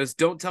 he goes,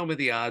 "Don't tell me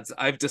the odds.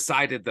 I've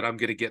decided that I'm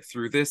going to get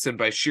through this, and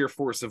by sheer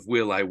force of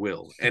will, I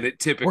will." And it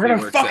typically we're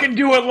gonna fucking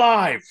do it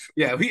live.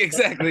 Yeah,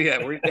 exactly.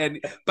 Yeah, and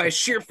by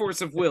sheer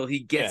force of will, he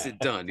gets it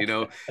done. You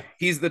know,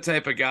 he's the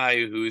type of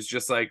guy who's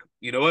just like,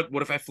 you know what?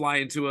 What if I fly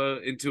into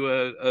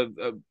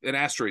an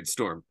asteroid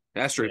storm,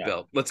 asteroid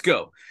belt? Let's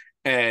go.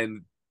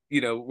 And you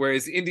know,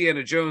 whereas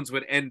Indiana Jones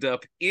would end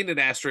up in an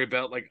asteroid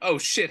belt, like, oh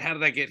shit, how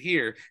did I get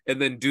here?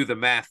 And then do the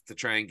math to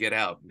try and get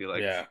out and be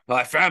like, well,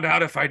 I found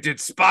out if I did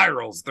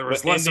spirals, there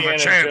was less Indiana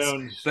of a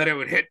chance that it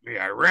would hit me.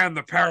 I ran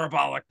the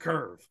parabolic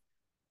curve.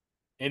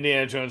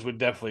 Indiana Jones would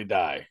definitely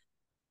die.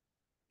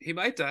 He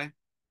might die,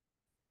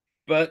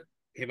 but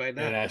he might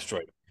not. An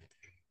asteroid.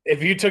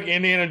 If you took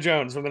Indiana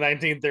Jones from the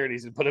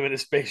 1930s and put him in a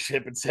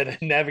spaceship and said,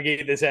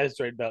 navigate this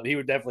asteroid belt, he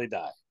would definitely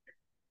die.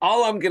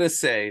 All I'm going to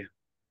say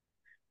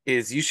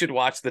is you should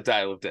watch The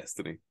Dial of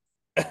Destiny.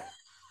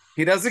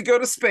 He doesn't go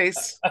to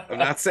space. I'm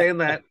not saying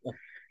that.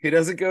 He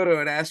doesn't go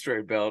to an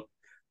asteroid belt,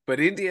 but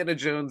Indiana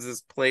Jones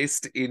is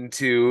placed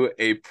into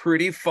a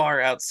pretty far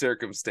out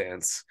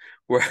circumstance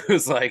where it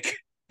was like,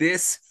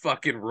 this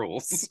fucking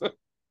rules.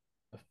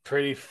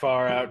 Pretty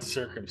far out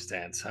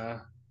circumstance, huh?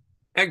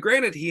 And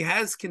granted, he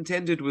has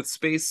contended with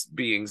space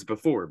beings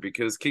before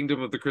because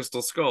Kingdom of the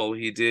Crystal Skull,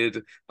 he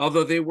did.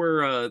 Although they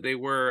were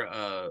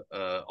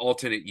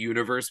alternate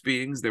universe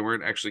beings, they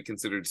weren't actually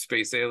considered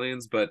space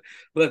aliens. But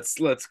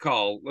let's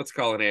call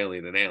an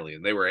alien an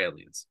alien. They were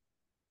aliens.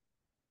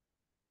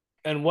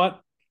 And what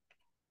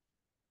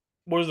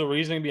was the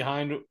reasoning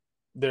behind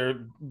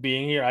their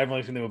being here? I've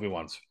only seen the movie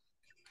once.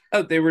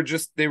 Oh, they were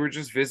just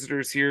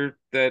visitors here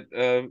that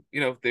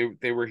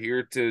they were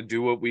here to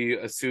do what we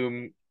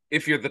assume.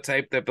 If you're the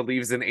type that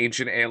believes in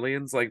ancient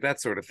aliens, like that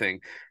sort of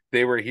thing,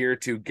 they were here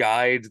to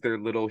guide their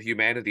little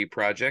humanity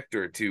project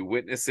or to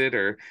witness it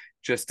or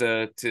just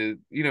to,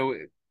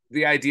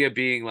 the idea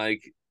being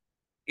like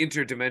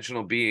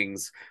interdimensional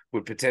beings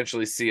would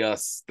potentially see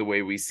us the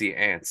way we see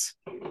ants.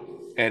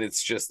 And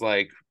it's just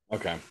like,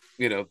 okay,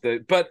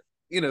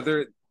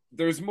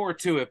 there's more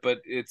to it, but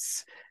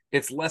it's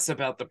less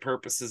about the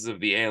purposes of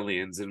the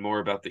aliens and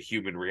more about the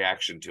human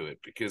reaction to it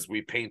because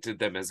we painted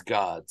them as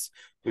gods.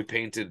 We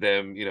painted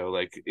them,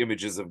 like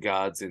images of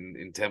gods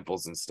in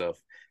temples and stuff.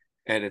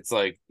 And it's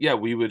like, yeah,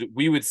 we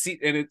would see,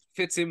 and it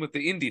fits in with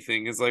the indie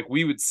thing is like,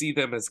 we would see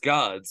them as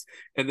gods.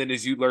 And then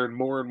as you learn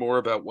more and more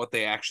about what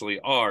they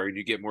actually are and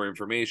you get more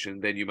information,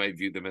 then you might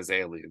view them as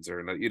aliens or,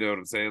 you know what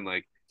I'm saying?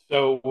 Like,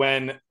 so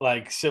when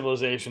like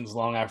civilizations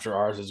long after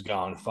ours is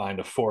gone,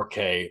 find a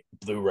 4K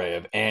Blu-ray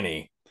of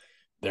Annie,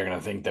 they're going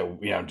to think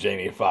that,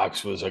 Jamie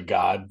Foxx was a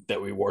god that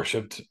we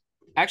worshipped.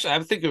 Actually, I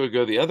think it would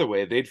go the other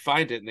way. They'd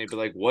find it and they'd be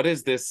like, what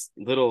is this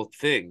little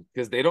thing?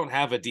 Because they don't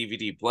have a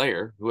DVD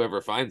player,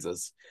 whoever finds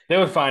us. They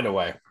would find a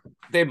way.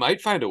 They might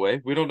find a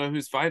way. We don't know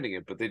who's finding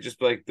it, but they just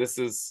be like, this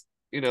is,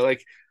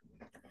 like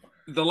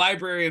the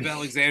Library of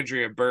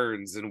Alexandria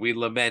burns and we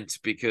lament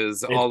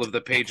because all of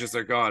the pages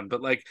are gone.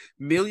 But like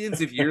millions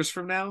of years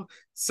from now,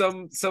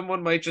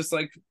 someone might just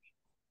like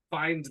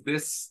find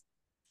this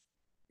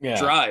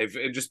drive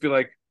and just be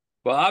like,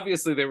 well,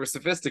 obviously they were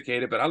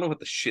sophisticated, but I don't know what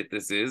the shit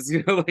this is.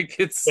 Like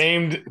it's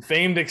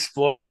famed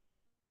explorer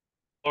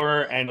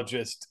and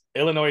just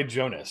Illinois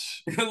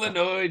Jonas.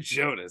 Illinois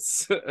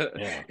Jonas.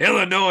 Yeah.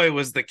 Illinois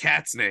was the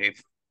cat's name.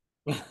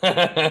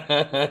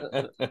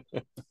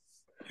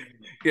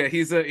 Yeah,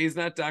 he's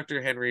not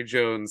Dr. Henry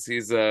Jones.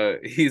 He's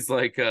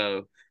like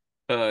a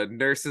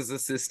nurse's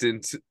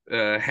assistant,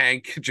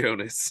 Hank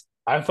Jonas.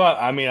 I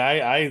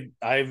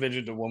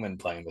envisioned a woman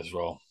playing this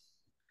role.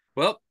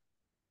 Well,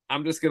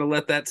 I'm just going to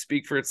let that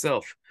speak for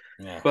itself.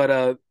 Yeah.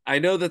 But I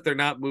know that they're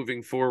not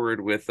moving forward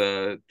with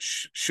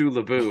Shoo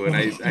LaBoo.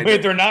 And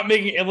Wait, they're not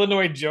making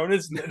Illinois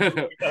Jonas?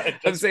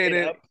 I'm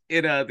saying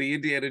in the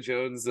Indiana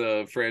Jones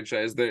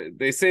franchise,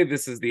 they say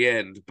this is the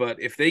end. But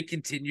if they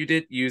continued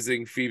it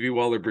using Phoebe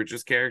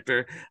Waller-Bridge's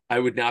character, I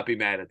would not be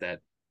mad at that.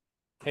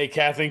 Hey,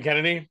 Kathleen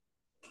Kennedy,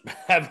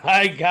 have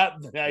I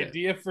got the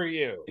idea for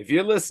you? If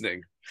you're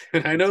listening,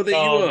 and I know that you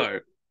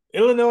are.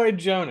 Illinois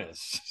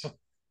Jonas.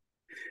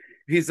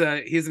 He's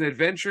an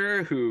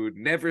adventurer who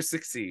never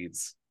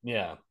succeeds.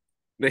 Yeah.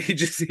 He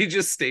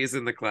just stays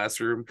in the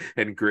classroom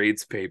and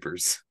grades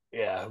papers.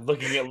 Yeah,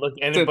 but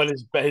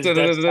his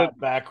desktop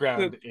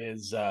background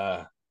is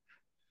a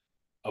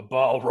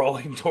ball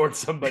rolling towards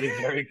somebody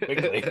very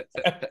quickly.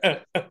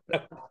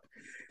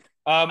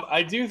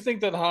 I do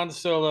think that Han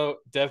Solo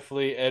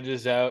definitely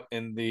edges out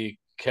in the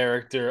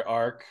character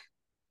arc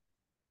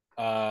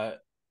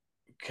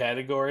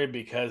category,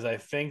 because I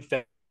think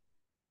that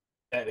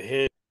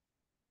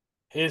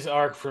his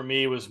arc for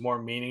me was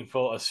more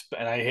meaningful,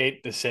 and I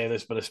hate to say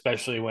this, but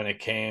especially when it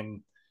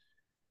came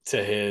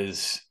to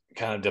his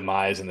kind of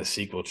demise in the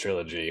sequel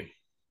trilogy.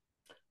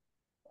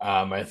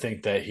 I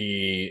think that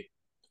he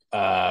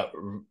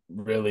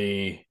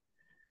really.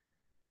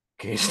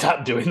 Can you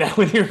stop doing that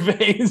with your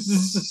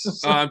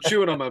face? I'm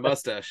chewing on my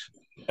mustache.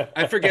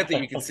 I forget that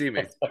you can see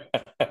me.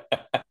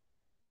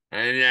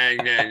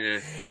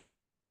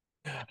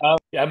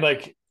 I'm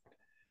like,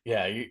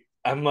 yeah,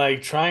 I'm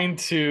like trying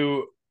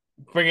to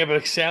bring up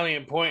a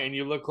salient point, and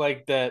you look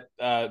like that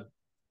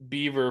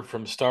Beaver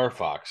from Star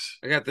Fox.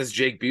 I got this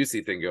Jake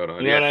Busey thing going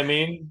on. You know what I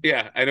mean?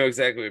 Yeah, I know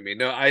exactly what you mean.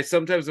 No, I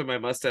sometimes when my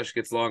mustache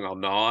gets long, I'll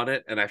gnaw on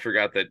it, and I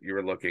forgot that you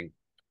were looking.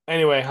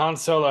 Anyway, Han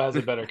Solo has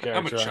a better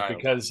character arc child.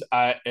 because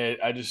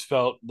I just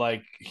felt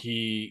like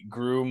he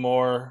grew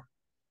more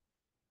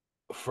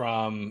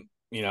from,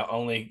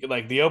 only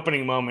like the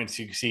opening moments.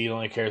 You see he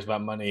only cares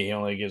about money. He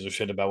only gives a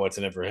shit about what's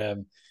in it for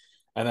him.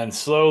 And then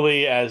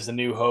slowly, as the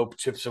New Hope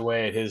chips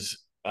away at his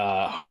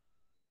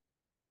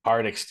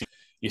hard exterior,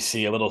 you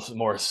see a little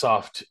more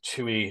soft,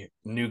 chewy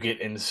nougat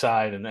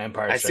inside, and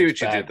Empire Strikes I see what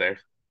Back. you did there.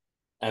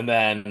 And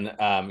then,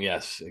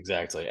 yes,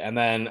 exactly. And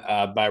then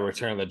by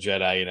Return of the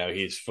Jedi,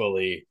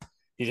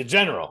 he's a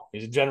general.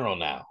 He's a general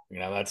now.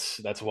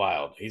 That's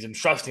wild. He's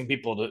entrusting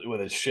people with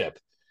his ship.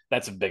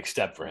 That's a big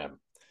step for him.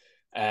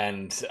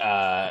 And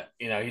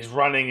he's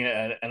running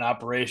an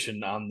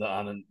operation on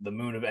the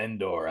moon of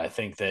Endor. I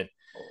think that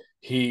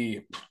he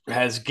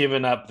has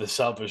given up the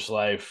selfish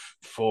life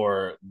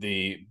for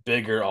the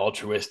bigger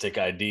altruistic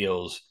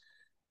ideals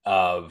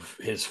of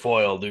his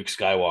foil, Luke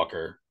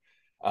Skywalker.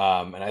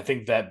 And I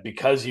think that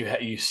because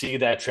you see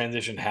that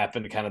transition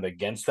happen kind of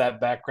against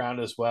that background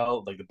as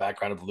well, like the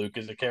background of Luke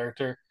as a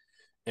character,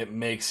 it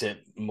makes it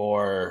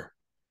more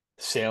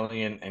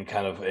salient and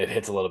kind of it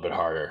hits a little bit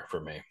harder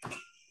for me.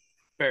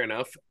 Fair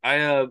enough.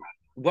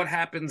 What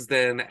happens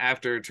then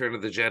after Return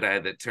of the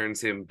Jedi that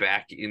turns him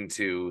back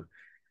into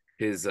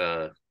his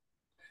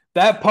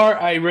that part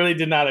I really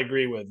did not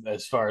agree with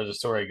as far as the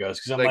story goes,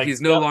 because I'm like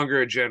he's no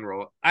longer a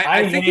general.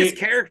 I think his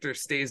character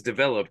stays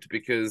developed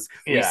because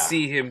we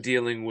see him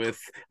dealing with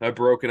a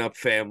broken up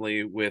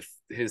family, with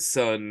his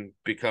son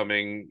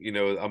becoming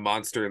a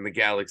monster in the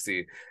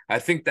galaxy. I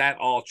think that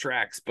all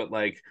tracks, but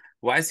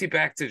why is he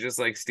back to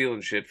just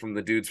stealing shit from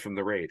the dudes from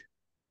the raid?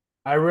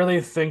 I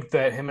really think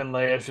that him and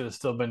Leia should have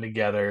still been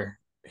together.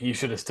 He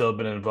should have still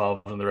been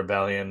involved in the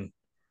rebellion,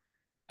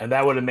 and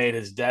that would have made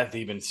his death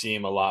even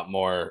seem a lot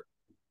more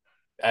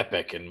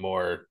epic and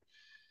more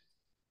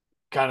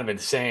kind of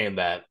insane.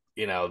 That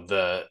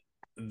the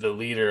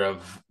leader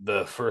of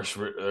the first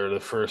order,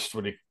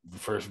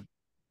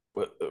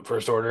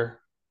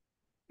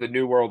 the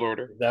New World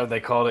Order, is that what they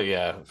called it?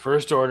 Yeah,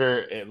 First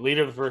Order.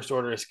 Leader of the First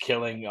Order is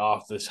killing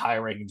off this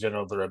high-ranking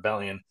general of the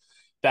rebellion.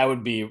 That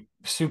would be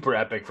super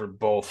epic for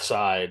both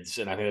sides,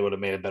 and I think it would have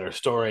made a better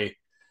story.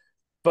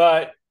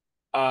 But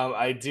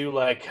I do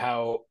like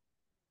how,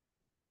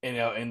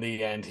 in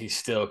the end, he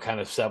still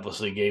kind of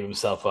selflessly gave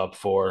himself up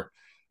for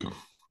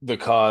the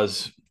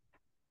cause.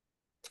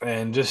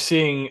 And just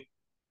seeing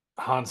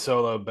Han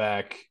Solo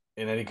back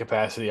in any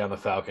capacity on the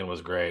Falcon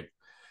was great,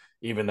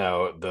 even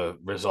though the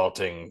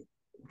resulting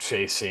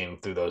chase scene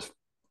through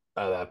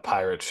that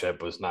pirate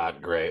ship was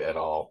not great at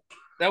all.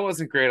 That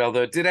wasn't great,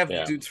 although it did have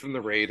the dudes from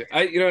the raid.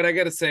 I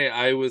gotta say,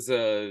 I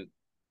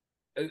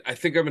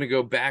think I'm gonna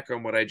go back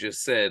on what I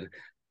just said.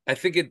 I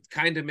think it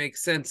kind of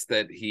makes sense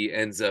that he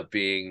ends up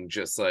being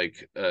just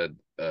like a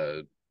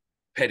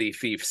petty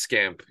thief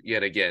scamp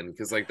yet agaagain,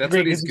 because that's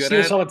what he's good at. You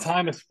see this all the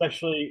time,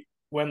 especially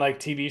when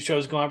TV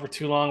shows go on for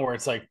too long, where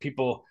it's like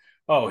people,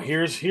 oh,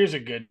 here's a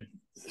good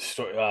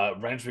story,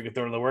 wrench we could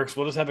throw in the works.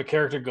 We'll just have a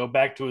character go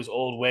back to his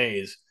old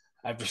ways.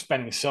 After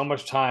spending so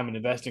much time and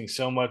investing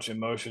so much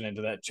emotion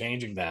into that,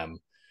 changing them,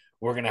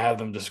 we're going to have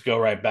them just go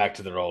right back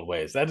to their old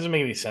ways. That doesn't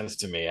make any sense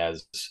to me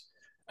as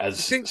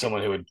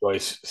someone who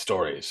enjoys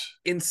stories.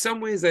 In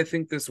some ways, I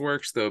think this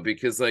works though,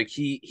 because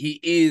he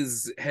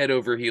is head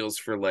over heels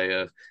for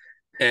Leia,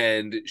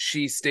 and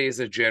she stays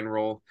a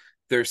general.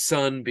 Their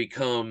son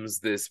becomes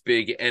this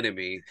big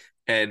enemy,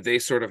 and they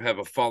sort of have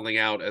a falling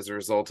out as a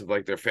result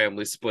of their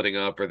family splitting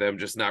up, or them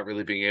just not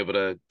really being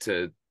able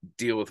to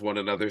deal with one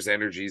another's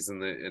energies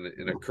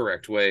in a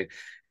correct way.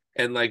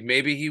 And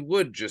maybe he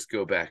would just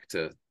go back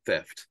to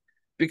theft,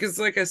 because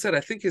like I said, I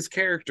think his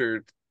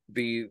character,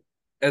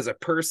 as a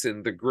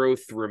person, the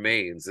growth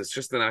remains. It's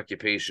just an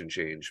occupation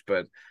change.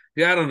 But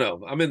yeah, I don't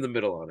know. I'm in the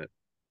middle on it.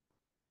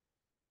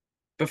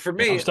 But for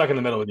me, I'm stuck in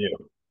the middle with you.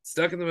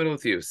 Stuck in the middle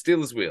with you.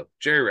 Steal his wheel.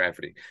 Jerry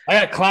Rafferty. I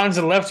got clowns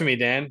to the left of me,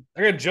 Dan.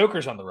 I got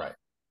jokers on the right.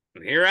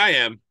 And here I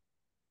am.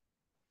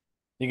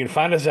 You can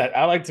find us at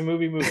I Like to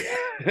Movie.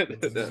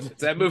 It's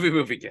that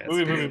movie cast.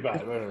 Movie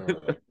bot.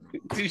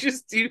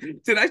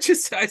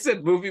 I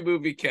said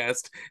movie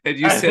cast, and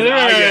you said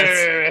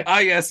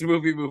yes,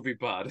 movie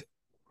pod.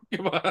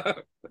 Come on.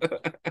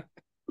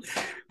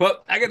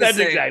 Well, I gotta That's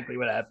say, exactly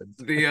what happens.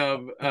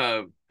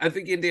 I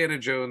think Indiana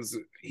Jones,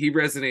 he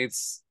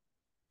resonates.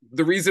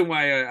 The reason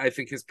why I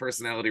think his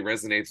personality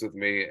resonates with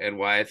me, and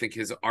why I think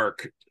his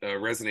arc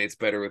resonates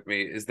better with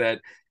me, is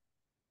that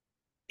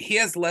he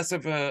has less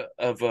of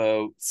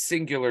a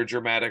singular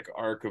dramatic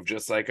arc of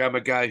just like, I'm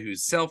a guy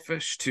who's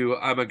selfish to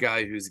I'm a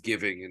guy who's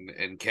giving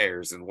and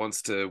cares and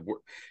wants to,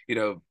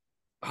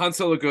 Han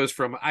Solo goes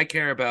from I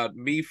care about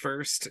me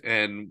first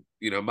and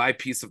my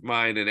peace of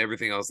mind and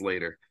everything else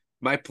later,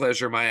 my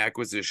pleasure, my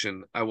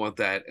acquisition, I want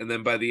that. And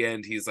then by the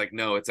end he's like,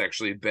 no, it's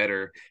actually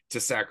better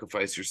to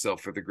sacrifice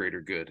yourself for the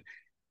greater good.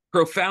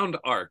 Profound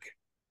arc.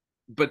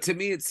 But to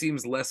me, it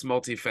seems less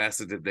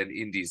multifaceted than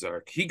Indy's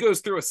arc. He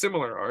goes through a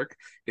similar arc.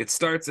 It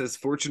starts as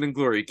Fortune and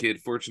Glory,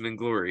 kid, Fortune and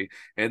Glory.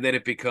 And then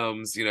it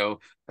becomes,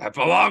 that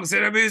belongs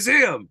in a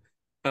museum.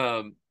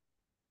 And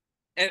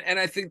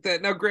I think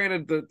that, now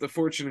granted, the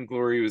Fortune and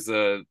Glory was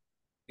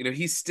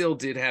he still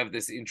did have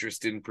this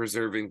interest in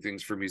preserving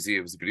things for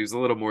museums, but he was a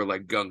little more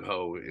like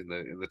gung-ho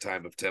in the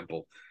time of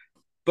Temple.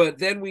 But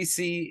then we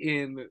see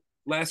in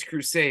Last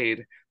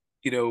Crusade,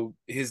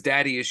 his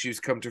daddy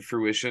issues come to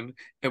fruition,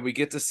 and we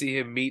get to see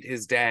him meet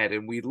his dad,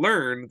 and we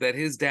learn that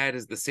his dad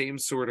is the same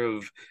sort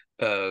of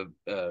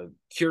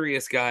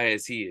curious guy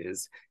as he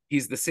is.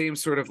 He's the same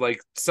sort of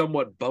like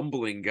somewhat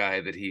bumbling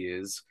guy that he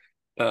is,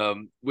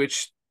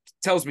 which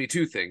tells me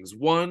two things.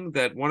 One,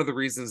 that one of the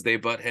reasons they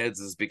butt heads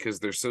is because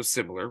they're so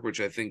similar,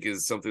 which I think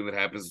is something that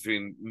happens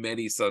between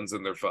many sons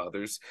and their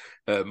fathers,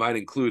 mine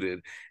included.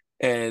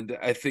 And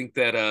I think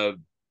that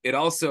it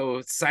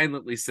also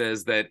silently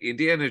says that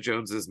Indiana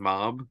Jones's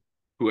mom,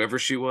 whoever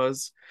she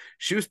was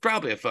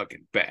probably a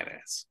fucking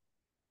badass.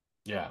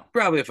 Yeah.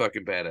 Probably a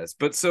fucking badass.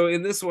 But so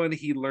in this one,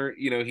 he learned,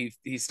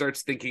 he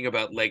starts thinking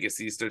about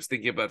legacy, starts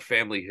thinking about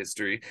family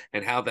history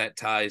and how that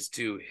ties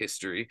to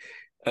history.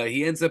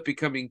 He ends up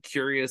becoming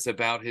curious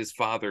about his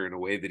father in a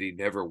way that he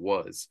never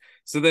was.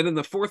 So then in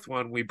the fourth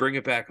one, we bring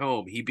it back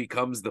home. He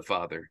becomes the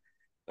father.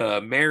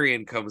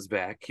 Marion comes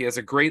back. He has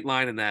a great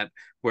line in that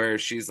where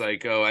she's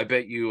like, oh, I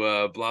bet you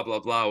blah blah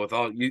blah with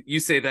all you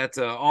say that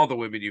to all the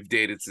women you've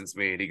dated since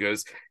me. And he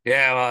goes,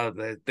 yeah,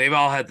 well, they've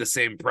all had the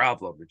same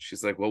problem. And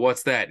she's like, well,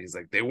 what's that? And he's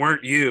like, they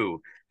weren't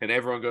you. And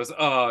everyone goes,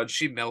 oh, and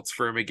she melts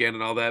for him again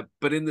and all that.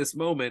 But in this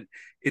moment,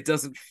 it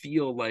doesn't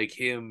feel like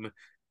him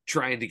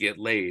trying to get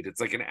laid.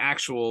 It's like an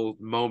actual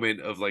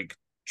moment of like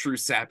true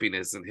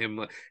sappiness and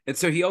him. And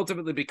so he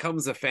ultimately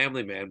becomes a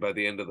family man by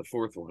the end of the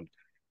fourth one.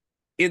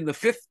 In the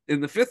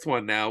fifth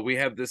one, now we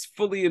have this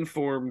fully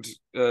informed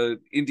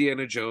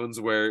Indiana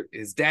Jones where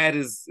his dad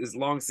is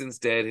long since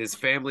dead. His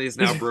family is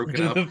now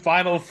broken up. The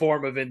final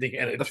form of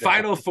Indiana Jones. The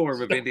final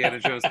form of Indiana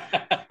Jones.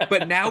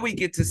 But now we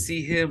get to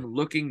see him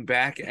looking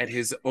back at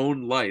his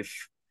own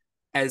life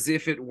as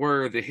if it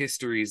were the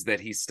histories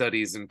that he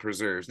studies and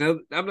preserves. Now,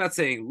 I'm not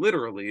saying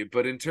literally,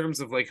 but in terms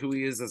of like who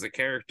he is as a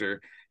character,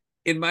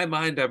 in my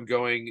mind, I'm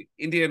going,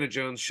 Indiana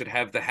Jones should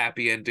have the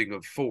happy ending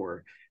of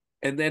 4.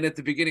 And then at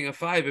the beginning of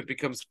 5, it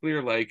becomes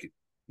clear, like,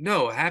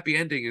 no, happy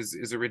ending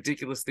is a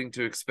ridiculous thing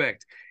to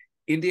expect.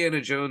 Indiana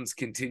Jones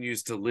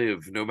continues to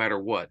live no matter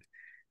what.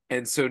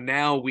 And so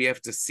now we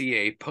have to see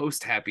a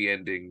post-happy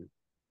ending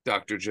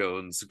Dr.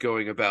 Jones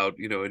going about,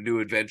 a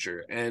new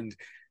adventure. And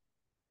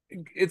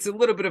it's a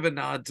little bit of a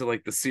nod to,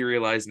 like, the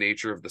serialized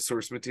nature of the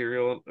source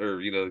material or,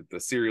 the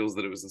serials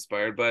that it was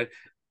inspired by.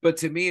 But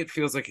to me, it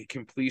feels like a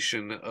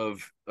completion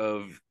of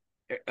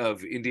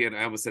Indiana,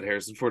 I almost said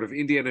Harrison Ford, of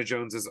Indiana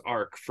Jones's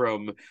arc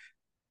from,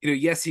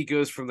 yes, he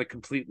goes from the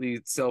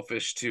completely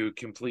selfish to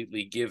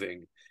completely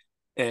giving.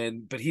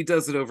 But he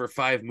does it over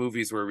 5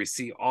 movies where we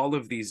see all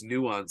of these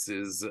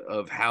nuances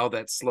of how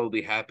that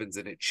slowly happens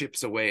and it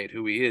chips away at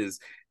who he is.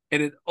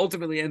 And it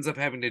ultimately ends up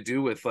having to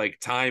do with like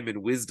time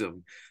and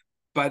wisdom.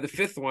 By the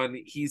 5th one,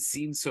 he's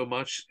seen so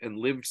much and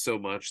lived so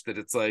much that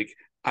it's like,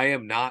 I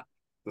am not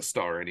the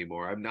star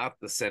anymore. I'm not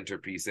the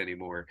centerpiece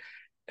anymore.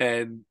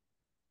 And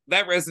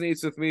that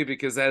resonates with me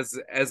because as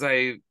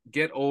I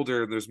get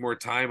older and there's more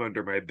time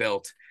under my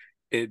belt,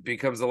 it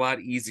becomes a lot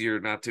easier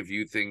not to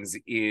view things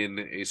in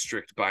a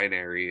strict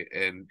binary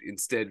and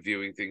instead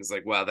viewing things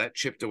like, wow, that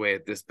chipped away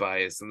at this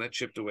bias and that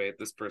chipped away at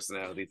this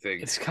personality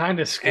thing. It's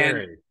kind of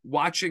scary. And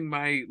watching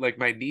my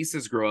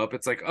nieces grow up,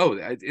 it's like, oh,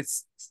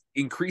 it's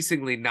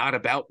increasingly not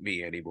about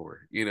me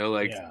anymore.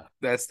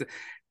 That's the.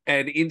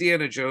 And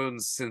Indiana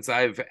Jones, since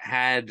I've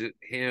had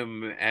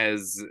him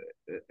as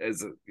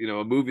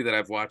a movie that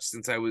I've watched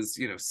since I was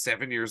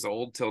 7 years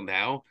old till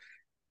now,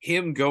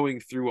 him going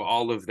through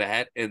all of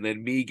that and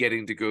then me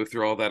getting to go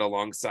through all that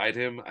alongside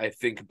him, I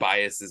think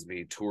biases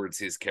me towards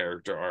his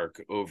character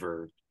arc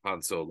over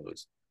Han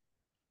Solo's.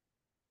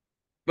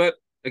 But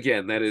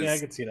again, that is, I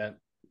can see that.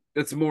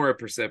 It's more a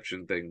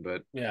perception thing,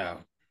 but yeah.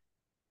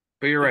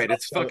 But you're It's right.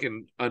 It's also,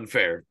 fucking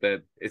unfair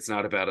that it's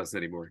not about us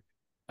anymore.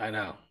 I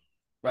know.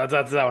 Well,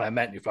 that's not what I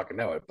meant. You fucking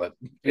know it, but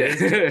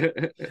it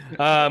is.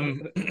 Yeah.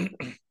 Um,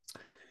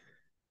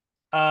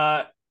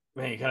 uh,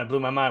 man, you kind of blew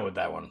my mind with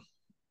that one.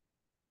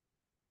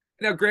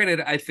 Now,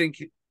 granted, I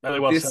think Really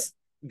well said.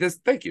 this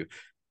thank you.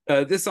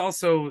 This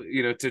also,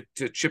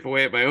 to chip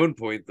away at my own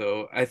point,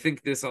 though, I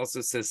think this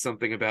also says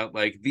something about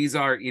like these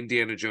are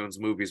Indiana Jones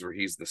movies where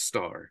he's the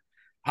star.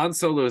 Han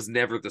Solo is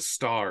never the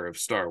star of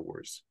Star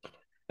Wars.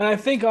 And I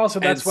think also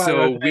And that's why I so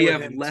resonate we with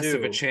have him less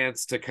of a too.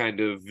 chance to kind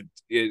of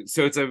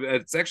so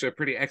it's actually a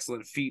pretty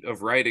excellent feat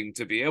of writing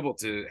to be able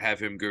to have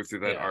him go through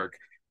that Yeah. arc.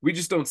 We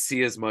just don't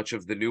see as much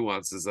of the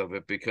nuances of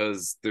it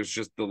because there's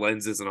just the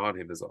lens isn't on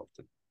him as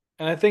often.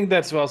 And I think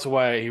that's also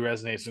why he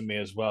resonates with me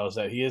as well, is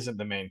that he isn't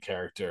the main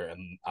character,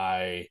 and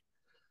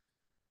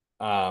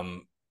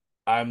um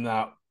I'm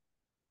not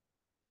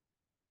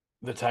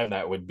the type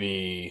that would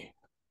be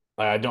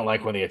like, I don't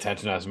like when the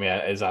attention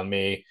is on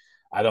me.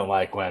 I don't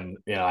like when,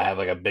 I have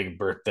like a big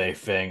birthday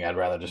thing. I'd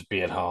rather just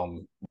be at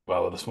home,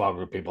 well, with a small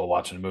group of people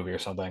watching a movie or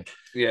something.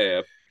 Yeah,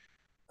 yeah.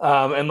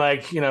 And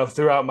like,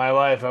 throughout my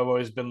life, I've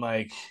always been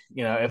like,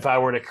 if I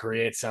were to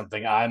create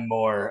something, I'm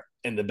more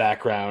in the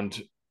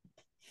background.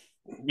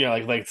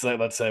 Like let's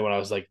say when I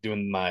was like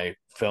doing my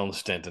film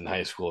stint in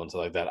high school and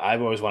stuff like that,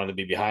 I've always wanted to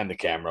be behind the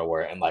camera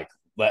where and like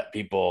let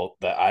people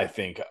that I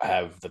think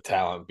have the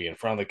talent be in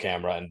front of the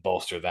camera and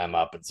bolster them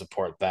up and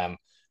support them.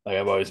 Like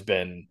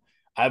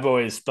I've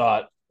always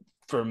thought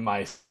for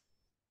myself,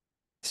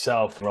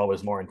 they're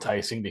always more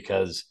enticing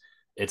because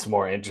it's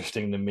more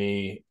interesting to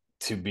me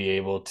to be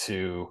able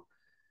to,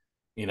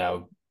 you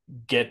know,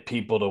 get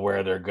people to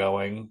where they're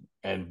going,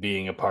 and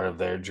being a part of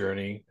their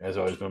journey has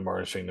always been more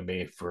interesting to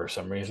me for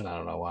some reason. I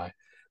don't know why.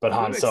 But That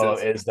Han makes Solo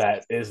sense.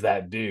 is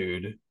that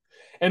dude.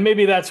 And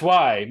maybe that's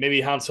why. Maybe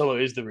Han Solo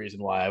is the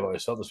reason why I've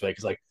always felt this way.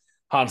 Because like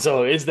Han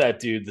Solo is that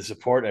dude to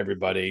support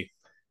everybody,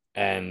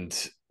 and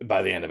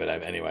by the end of it,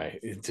 anyway,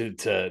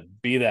 to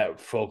be that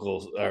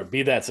focal or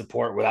be that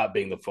support without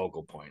being the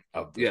focal point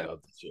of the Yeah.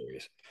 of the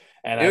series.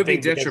 And It I would be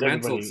think because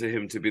detrimental everybody, to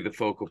him to be the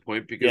focal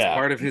point because yeah,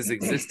 part of his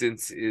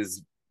existence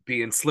is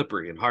being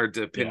slippery and hard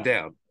to pin yeah.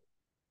 down.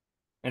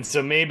 And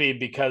so maybe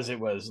because it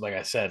was, like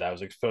I said, I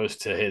was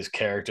exposed to his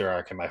character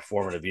arc in my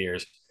formative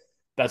years.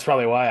 That's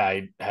probably why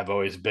I have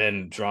always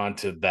been drawn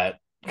to that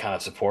kind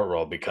of support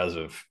role because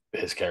of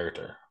his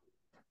character.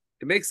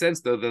 It makes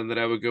sense though then that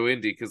I would go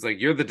indie because like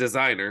you're the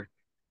designer,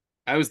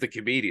 I was the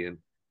comedian.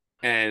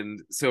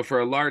 And so for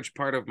a large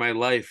part of my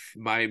life,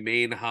 my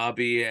main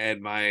hobby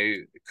and my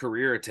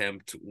career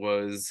attempt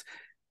was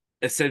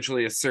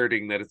essentially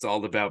asserting that it's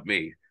all about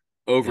me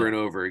over Yeah. and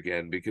over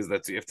again because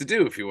that's what you have to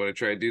do if you want to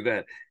try and do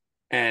that.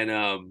 And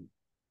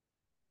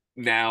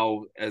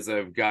now as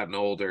I've gotten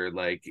older,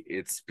 like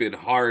it's been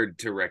hard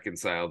to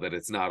reconcile that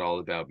it's not all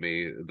about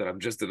me, that I'm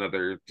just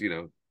another,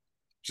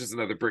 just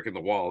another brick in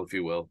the wall, if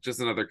you will, just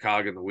another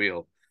cog in the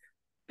wheel.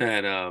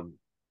 And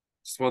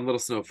just one little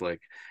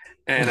snowflake.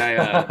 And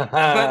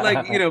but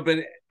like, but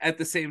at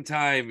the same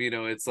time,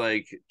 it's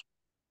like,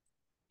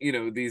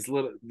 these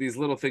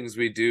little things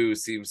we do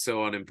seem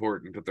so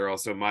unimportant, but they're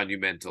also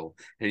monumental,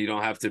 and you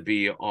don't have to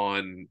be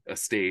on a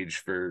stage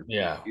for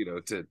Yeah.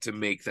 to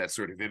make that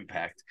sort of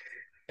impact.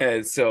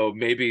 And so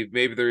maybe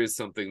there is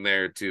something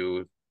there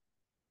to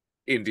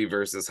Indy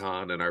versus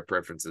Han and our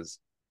preferences.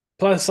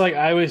 Plus, like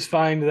I always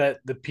find that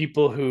the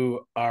people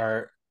who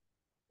are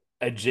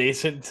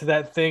adjacent to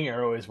that thing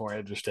are always more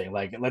interesting.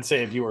 Like, let's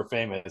say if you were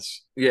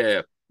famous,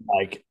 Yeah,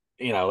 like,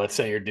 let's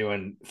say you're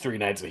doing 3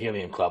 nights of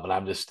Helium Club and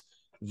I'm just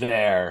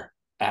there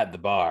at the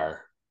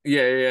bar,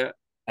 yeah, yeah,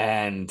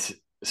 and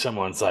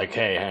someone's like,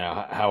 "Hey,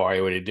 how are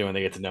you? What are you doing?"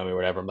 They get to know me, or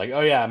whatever. I'm like, "Oh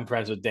yeah, I'm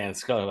friends with Dan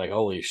Scully." Like,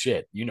 holy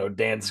shit,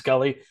 Dan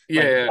Scully?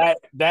 yeah, Like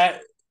yeah.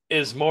 that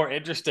is more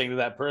interesting to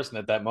that person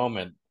at that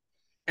moment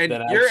And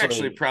than you're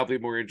actually actually. probably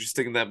more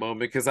interesting in that moment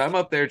because I'm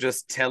up there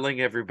just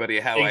telling everybody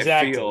how I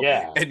Exactly, feel,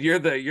 yeah, and you're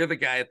the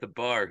guy at the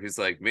bar who's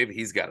like, maybe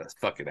he's got a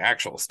fucking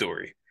actual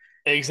story.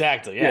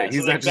 exactly, Yeah, yeah. So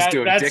he's not like just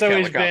doing that's dick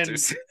always been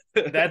helicopters.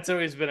 that's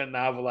always been a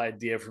novel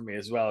idea for me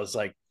as well. As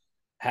like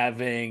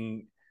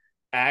having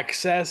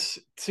access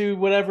to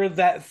whatever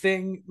that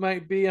thing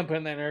might be. I'm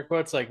putting that in air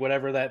quotes, like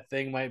whatever that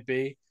thing might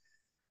be,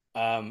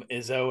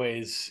 is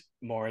always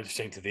more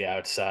interesting to the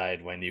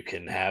outside when you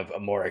can have a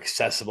more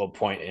accessible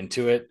point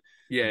into it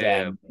Yeah,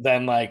 yeah,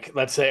 than like,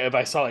 let's say if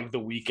I saw like The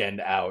Weekend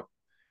out,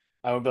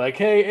 I would be like,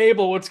 "Hey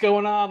Abel, what's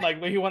going on?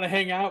 Like, you want to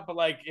hang out?" But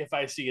like if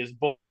I see his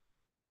boy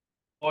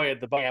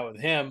at the bar out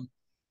with him,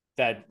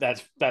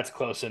 that's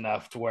close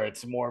enough to where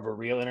it's more of a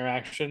real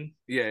interaction.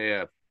 yeah,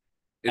 yeah.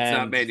 It's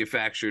not And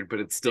manufactured, but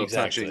it's still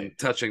touching exactly.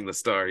 touching the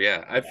star.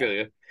 Yeah, I Yeah. feel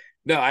you.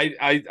 No,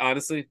 I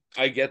honestly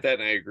I get that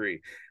and I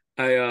agree.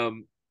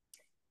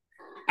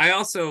 I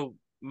also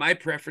my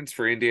preference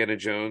for Indiana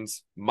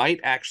Jones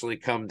might actually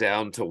come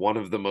down to one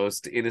of the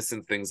most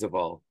innocent things of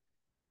all.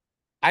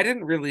 I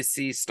didn't really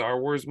see Star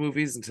Wars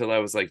movies until I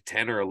was like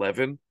 10 or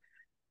 11,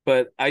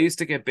 but I used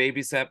to get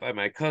babysat by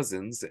my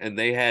cousins and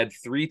they had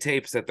 3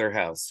 tapes at their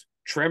house: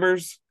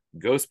 Tremors,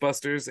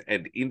 Ghostbusters,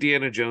 and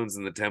Indiana Jones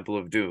and the Temple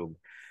of Doom.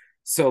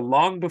 So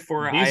long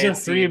before I These are had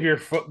three of seen, your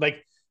foot.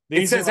 Like it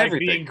these are says like the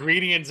everything.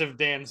 ingredients of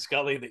Dan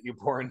Scully that you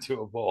pour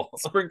into a bowl.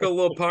 Sprinkle a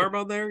little parm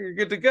on there, you're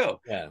good to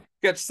go. Yeah.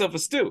 Got yourself a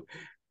stew.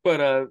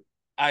 But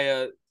I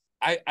uh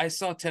I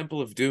saw Temple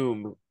of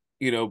Doom,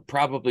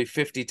 probably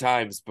 50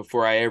 times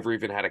before I ever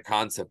even had a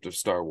concept of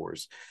Star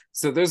Wars.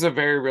 So there's a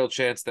very real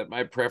chance that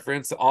my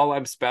preference, all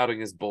I'm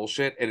spouting is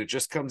bullshit, and it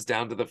just comes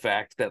down to the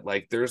fact that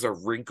like there's a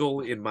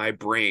wrinkle in my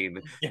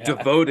brain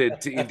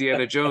devoted to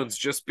Indiana Jones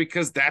just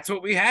because that's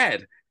what we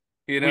had.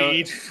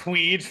 We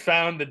each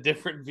found the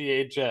different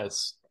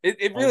VHS.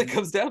 It really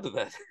comes down to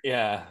that.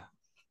 Yeah.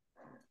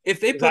 If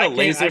they put a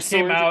laser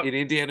sword in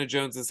Indiana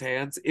Jones's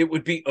hands, it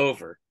would be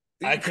over.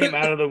 I came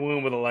out of the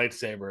womb with a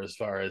lightsaber, as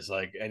far as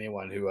like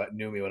anyone who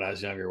knew me when I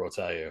was younger will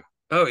tell you.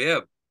 Oh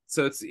yeah,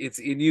 so it's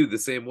in you the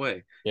same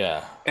way.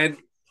 Yeah. And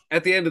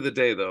at the end of the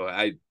day, though,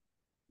 I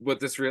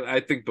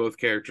think both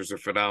characters are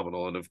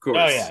phenomenal, and of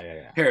course,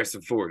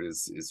 Harrison Ford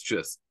is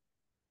just.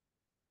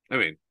 I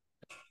mean,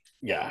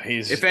 yeah,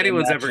 he's. If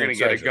anyone's ever going to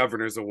get a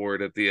governor's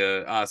award at the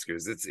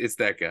Oscars, it's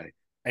that guy.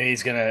 And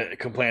he's gonna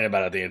complain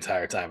about it the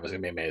entire time. It's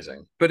gonna be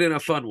amazing, but in a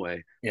fun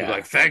way. Yeah,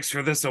 like, thanks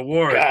for this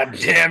award. God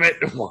damn it!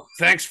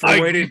 Thanks for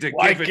waiting to give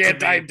it to me. Why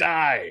can't I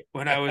die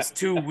when I was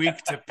too weak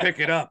to pick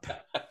it up?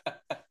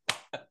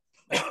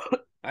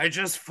 I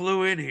just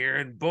flew in here,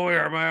 and boy,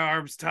 are my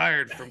arms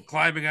tired from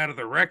climbing out of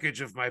the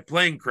wreckage of my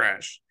plane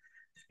crash.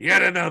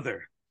 Yet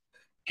another.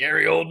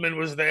 Gary Oldman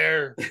was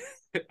there.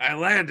 I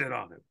landed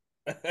on him.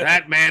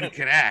 That man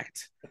can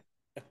act.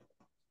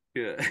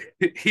 Yeah,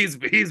 he's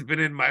been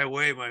in my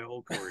way my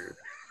whole career.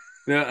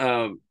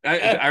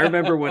 I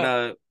remember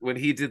when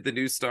he did the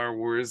new Star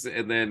Wars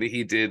and then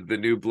he did the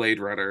new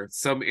Blade Runner.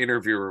 Some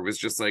interviewer was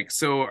just like,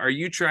 "So, are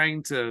you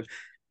trying to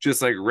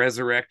just like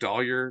resurrect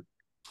all your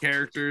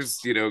characters?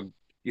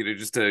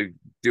 Just to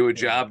do a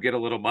job, get a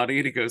little money?"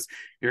 And he goes,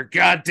 "You're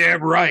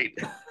goddamn right."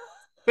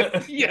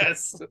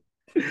 Yes,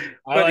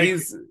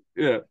 he's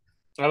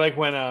I like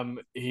when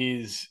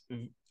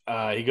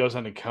he goes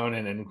on to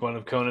Conan, and one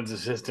of Conan's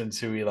assistants,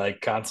 who he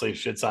like constantly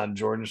shits on,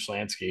 Jordan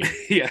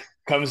Schlansky,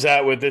 comes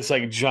out with this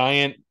like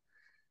giant,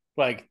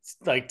 like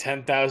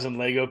 10,000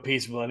 Lego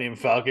piece Millennium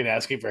Falcon,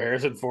 asking for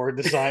Harrison Ford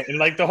to sign, and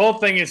like the whole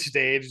thing is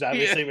staged,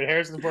 obviously. But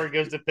Harrison Ford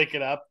goes to pick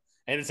it up,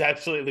 and it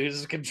absolutely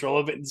loses control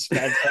of it and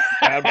smacks up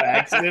the ground by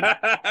accident.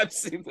 I've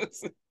seen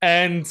this,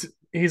 and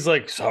he's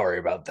like, "Sorry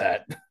about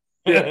that."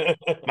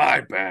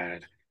 My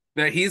bad.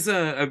 Now he's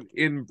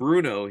in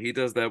Bruno. He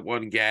does that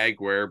one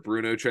gag where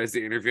Bruno tries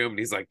to interview him, and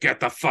he's like,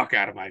 "Get the fuck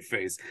out of my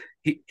face."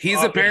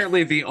 He's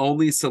apparently the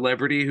only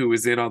celebrity who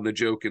was in on the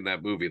joke in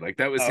that movie. Like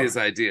that was his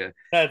idea.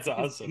 That's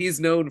awesome. He's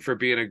known for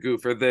being a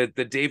goofer.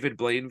 The David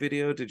Blaine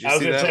video. Did you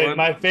see that one?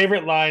 My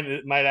favorite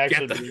line might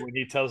actually be when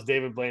he tells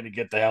David Blaine to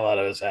get the hell out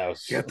of his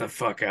house. Get the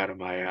fuck out of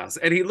my house.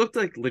 And he looked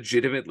like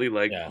legitimately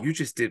like you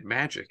just did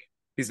magic.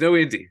 He's no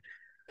indie.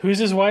 Who's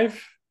his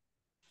wife?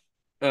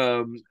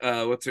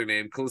 What's her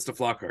name? Callista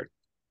Flockhart.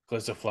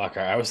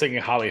 I was thinking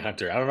Holly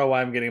Hunter. I don't know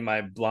why I'm getting my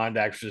blonde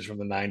actresses from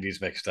the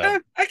 90s mixed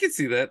up. I can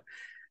see that.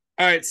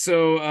 All right,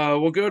 so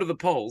we'll go to the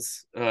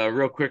polls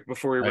real quick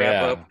before we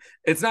wrap up.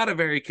 It's not a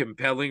very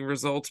compelling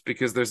result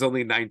because there's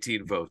only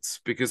 19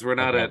 votes because we're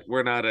not at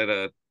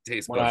a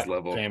taste buds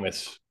level.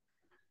 Famous.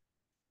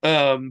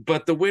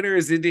 But the winner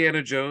is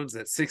Indiana Jones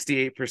at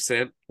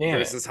 68%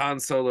 versus Han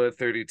Solo at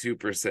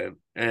 32%.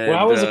 And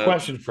how was the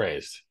question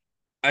phrased?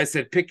 I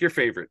said pick your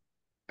favorite.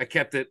 I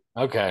kept it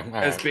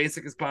as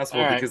basic as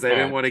possible because I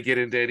didn't want to get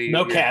into any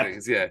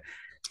things. Yeah.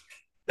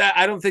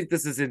 I don't think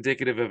this is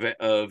indicative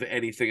of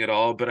anything at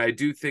all, but I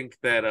do think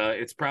that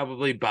it's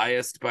probably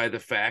biased by the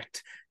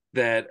fact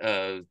that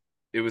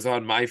it was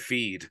on my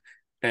feed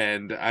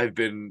and I've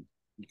been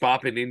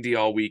bopping indie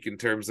all week in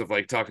terms of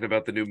like talking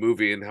about the new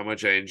movie and how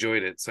much I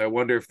enjoyed it. So I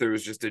wonder if there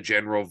was just a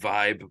general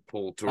vibe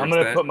pull towards that. I'm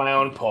going to put my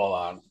own poll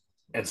on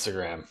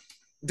Instagram.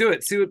 Do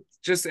it. See what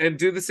and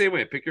do the same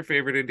way. Pick your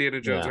favorite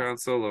Indiana Jones or Han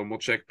Solo, and we'll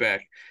check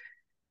back.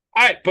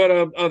 All right,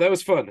 but that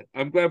was fun.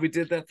 I'm glad we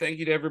did that. Thank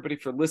you to everybody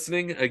for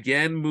listening.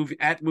 Again, movie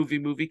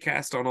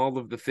on all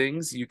of the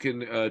things. You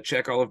can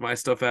check all of my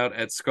stuff out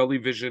at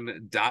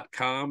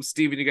scullyvision.com.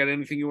 Steven, you got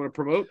anything you want to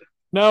promote?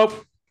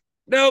 Nope.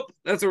 That's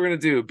what we're gonna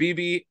do.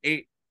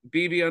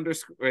 BB8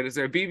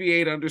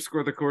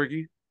 underscore the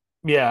corgi.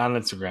 Yeah, on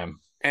Instagram.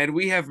 And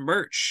we have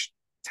merch.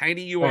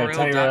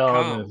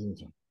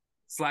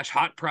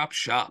 tinyurl.com/hot prop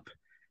shop.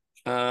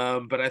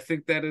 But I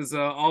think that is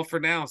all for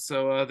now.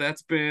 So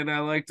that's been I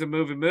Like to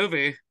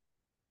Movie.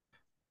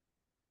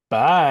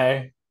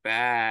 Bye.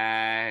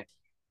 I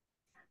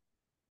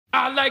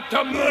like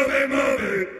to movie.